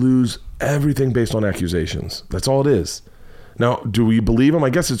to lose everything based on accusations. That's all it is. Now, do we believe him? I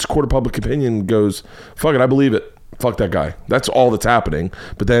guess it's court of public opinion goes, fuck it, I believe it. Fuck that guy. That's all that's happening.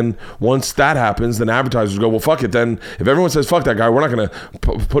 But then once that happens, then advertisers go, well, fuck it. Then if everyone says fuck that guy, we're not going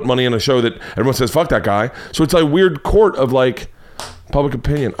to put money in a show that everyone says fuck that guy. So it's like a weird court of like public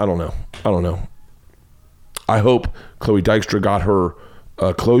opinion. I don't know. I hope Chloe Dykstra got her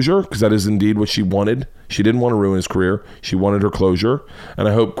closure, because that is indeed what she wanted. She didn't want to ruin his career. She wanted her closure. And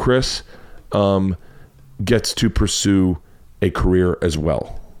I hope Chris gets to pursue a career as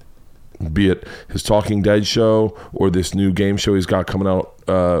well. Be it his Talking Dead show or this new game show he's got coming out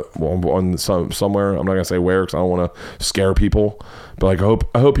on somewhere. I'm not going to say where because I don't want to scare people. But like,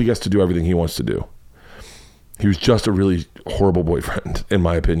 I hope he gets to do everything he wants to do. He was just a really horrible boyfriend, in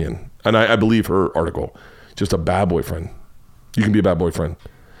my opinion. And I believe her article. Just a bad boyfriend. You can be a bad boyfriend.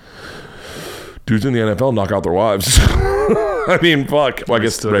 Dudes in the NFL knock out their wives. I mean, fuck. Well, I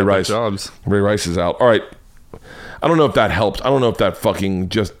guess Ray Rice. Ray Rice is out. All right. I don't know if that helped. I don't know if that fucking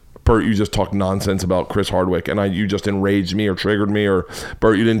just... Bert, you just talked nonsense about Chris Hardwick, and you just enraged me or triggered me, or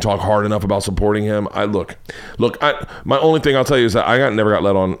Bert, you didn't talk hard enough about supporting him. My only thing I'll tell you is that I never got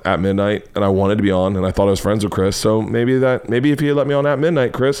let on At Midnight, and I wanted to be on, and I thought I was friends with Chris. So maybe if he had let me on At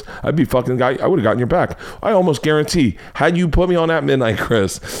Midnight, Chris, I'd be fucking guy. I would have gotten your back. I almost guarantee, had you put me on At Midnight,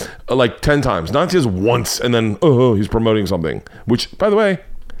 Chris, like 10 times, not just once, and then he's promoting something. Which, by the way,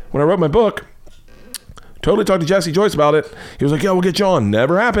 when I wrote my book. Totally talked to Jesse Joyce about it. He was like, yeah, we'll get you on.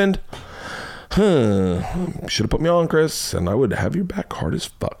 Never happened. Should have put me on, Chris, and I would have your back hard as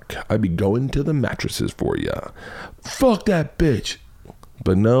fuck. I'd be going to the mattresses for you. Fuck that bitch.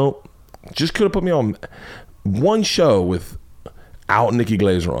 But no, just could have put me on one show without Nikki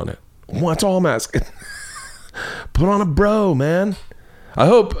Glazer on it. That's all I'm asking. Put on a bro, man. I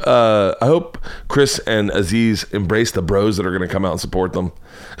hope Chris and Aziz embrace the bros that are going to come out and support them.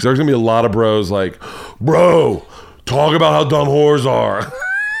 Because there's going to be a lot of bros like, bro, talk about how dumb whores are.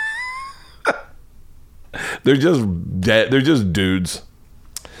 They're just dead. They're just dudes.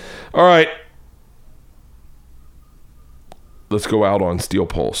 All right. Let's go out on Steel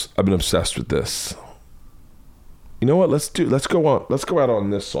Pulse. I've been obsessed with this. You know what? Let's go out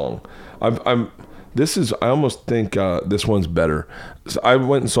on this song. I almost think this one's better. So I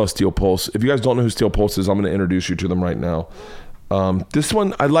went and saw Steel Pulse. If you guys don't know who Steel Pulse is, I'm going to introduce you to them right now. This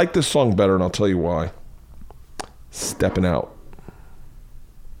one, I like this song better, and I'll tell you why. Stepping Out.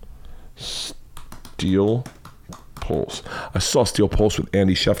 Steel Pulse. I saw Steel Pulse with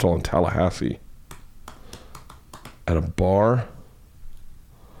Andy Scheftel in Tallahassee at a bar.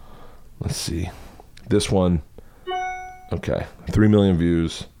 Let's see. This one, okay, 3 million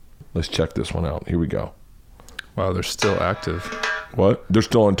views. Let's check this one out. Here we go. Wow, they're still active. What? They're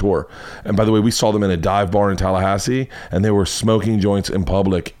still on tour. And by the way, we saw them in a dive bar in Tallahassee, and they were smoking joints in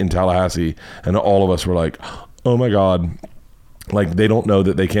public in Tallahassee, and all of us were like, oh my God. Like, they don't know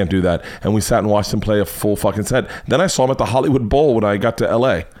that they can't do that. And we sat and watched him play a full fucking set. Then I saw him at the Hollywood Bowl when I got to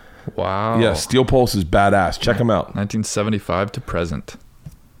LA. Wow. Yeah, Steel Pulse is badass. Check him out. 1975 to present.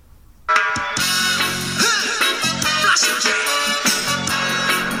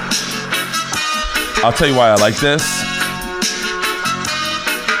 I'll tell you why I like this.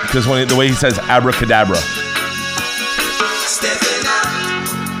 Because the way he says abracadabra.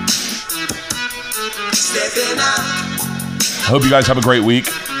 Hope you guys have a great week.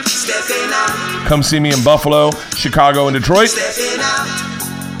 Come see me in Buffalo, Chicago, and Detroit.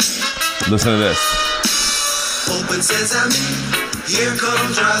 Listen to this. Open sesame, here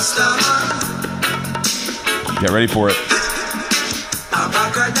comes Rastaman. Get ready for it.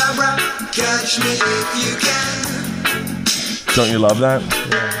 Abracadabra, catch me if you can. Don't you love that?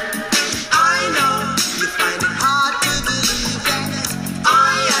 I know you find it hard to believe that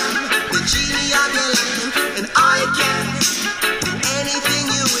I am the genie of your lamp, and I can do anything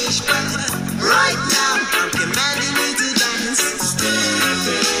you wish, but right now I'm commanding you to dance.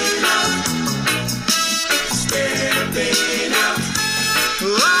 Stepping out.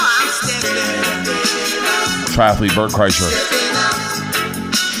 Oh, I'm stepping out. Triathlete Bert Kreischer.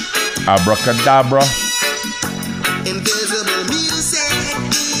 Abracadabra. Invisible music,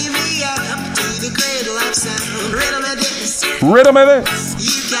 lead me up to the cradle of sound. Rhythm of this. Rhythm of it.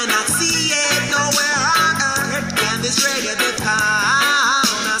 You cannot see it nowhere on earth. Can this reggae be found?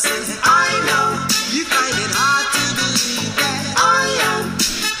 I know you find it hard to believe that I am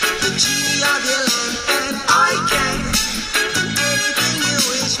the genie of your lamp, and I can do anything you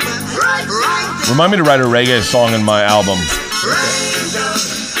wish, but right now. Remind me to write a reggae song in my album.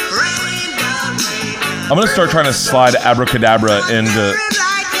 I'm going to start trying to slide abracadabra into,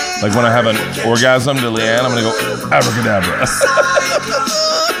 like when I have an orgasm to Leanne, I'm going to go abracadabra.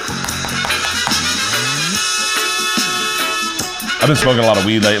 I've been smoking a lot of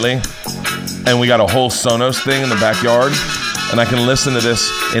weed lately, and we got a whole Sonos thing in the backyard, and I can listen to this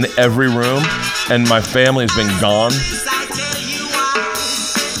in every room, and my family has been gone.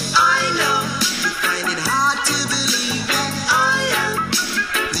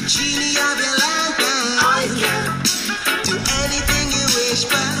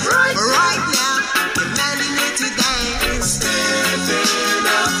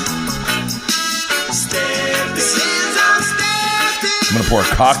 I'm going to pour a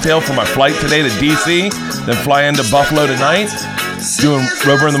cocktail for my flight today to DC, then fly into Buffalo tonight, doing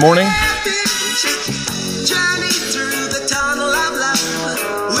Rover in the morning. Journey through the tunnel of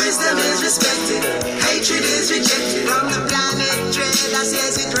love. Wisdom is respected, hatred is rejected. From the planet dread, I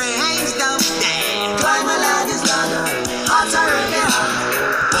says it rains down. Climb a ladder's ladder, hearts are in your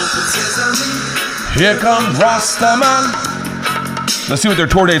heart. Open sesame. Here comes Rastaman. Let's see what their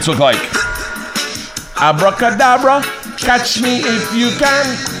tour dates look like. Abracadabra. Catch me if you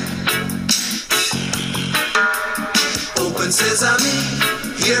can. Open sesame,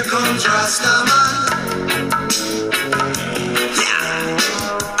 here comes Rastaman. Yeah.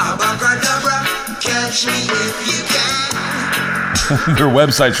 Abracadabra, catch me if you can. Their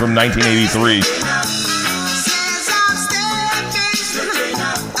website's from 1983.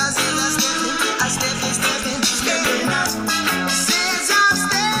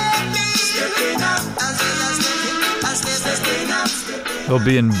 They'll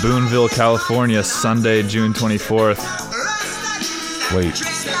be in Boonville, California, Sunday, June 24th. Wait.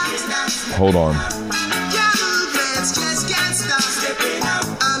 Hold on.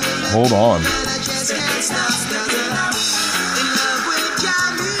 Hold on.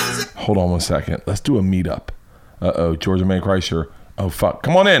 Hold on 1 second. Let's do a meetup. Uh-oh, Georgia May Kreischer. Oh, fuck.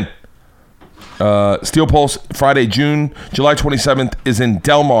 Come on in. Steel Pulse, Friday, July 27th is in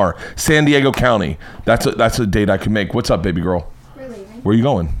Del Mar, San Diego County. That's a date I can make. What's up, baby girl? We're leaving. Where are you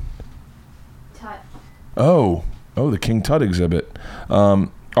going? Tut. Oh, the King Tut exhibit. All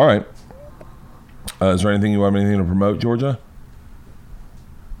right. Is there anything you have anything to promote, Georgia?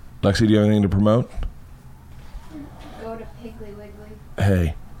 Lexi, do you have anything to promote? Go to Piggly Wiggly.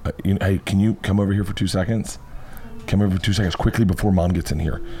 Hey, hey, can you come over here for 2 seconds? Come over for 2 seconds quickly before Mom gets in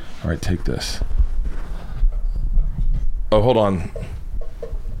here. All right, take this. Oh, hold on.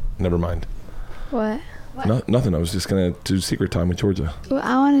 Never mind. What? No, nothing. I was just going to do secret time with Georgia. Well,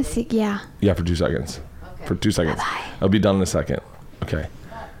 I want to see. Yeah. Yeah, for 2 seconds. Okay. For 2 seconds. Bye-bye. I'll be done in a second. Okay.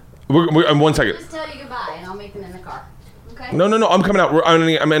 We're in 1 second. Just tell you goodbye, and I'll make them in the car. Okay? No. I'm coming out.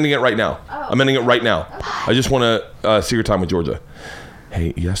 I'm ending it right now. Oh. I'm ending it right now. Okay. I just want to secret time with Georgia.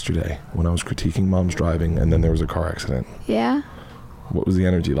 Hey, yesterday when I was critiquing Mom's driving and then there was a car accident. Yeah? What was the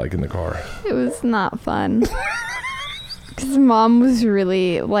energy like in the car? It was not fun. Because Mom was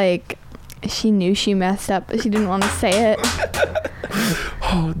really, like, She knew she messed up, but she didn't want to say it.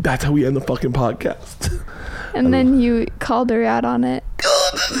 Oh, that's how we end the fucking podcast. And then you called her out on it.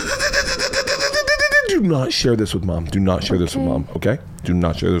 Do not share this with Mom. Do not share this with Mom, okay? Do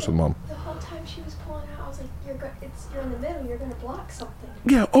not share this with Mom. The whole time she was pulling out, I was like, you're in the middle, you're going to block something.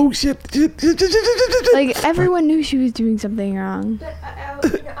 Yeah, oh shit. Like, everyone knew she was doing something wrong. But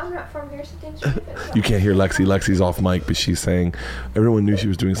I'm not from here, so things are You can't hear Lexi. Lexi's off mic, but she's saying everyone knew she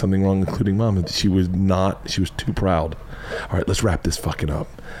was doing something wrong, including Mom. And she was too proud. All right, let's wrap this fucking up.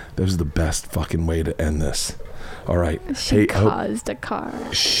 This is the best fucking way to end this. All right. She caused a car.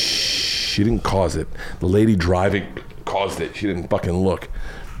 She didn't cause it. The lady driving caused it. She didn't fucking look.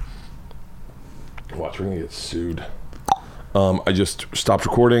 Watch, we're gonna get sued. I just stopped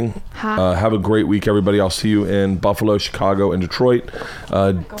recording. Have a great week, everybody. I'll see you in Buffalo, Chicago, and Detroit.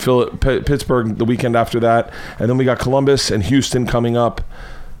 Pittsburgh the weekend after that. And then we got Columbus and Houston coming up.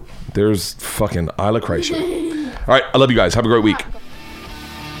 There's fucking Isla Kreischer. All right, I love you guys. Have a great week.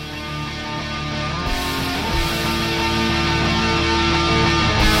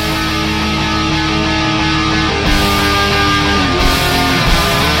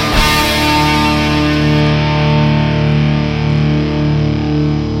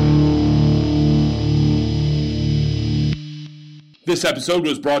 This episode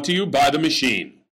was brought to you by The Machine.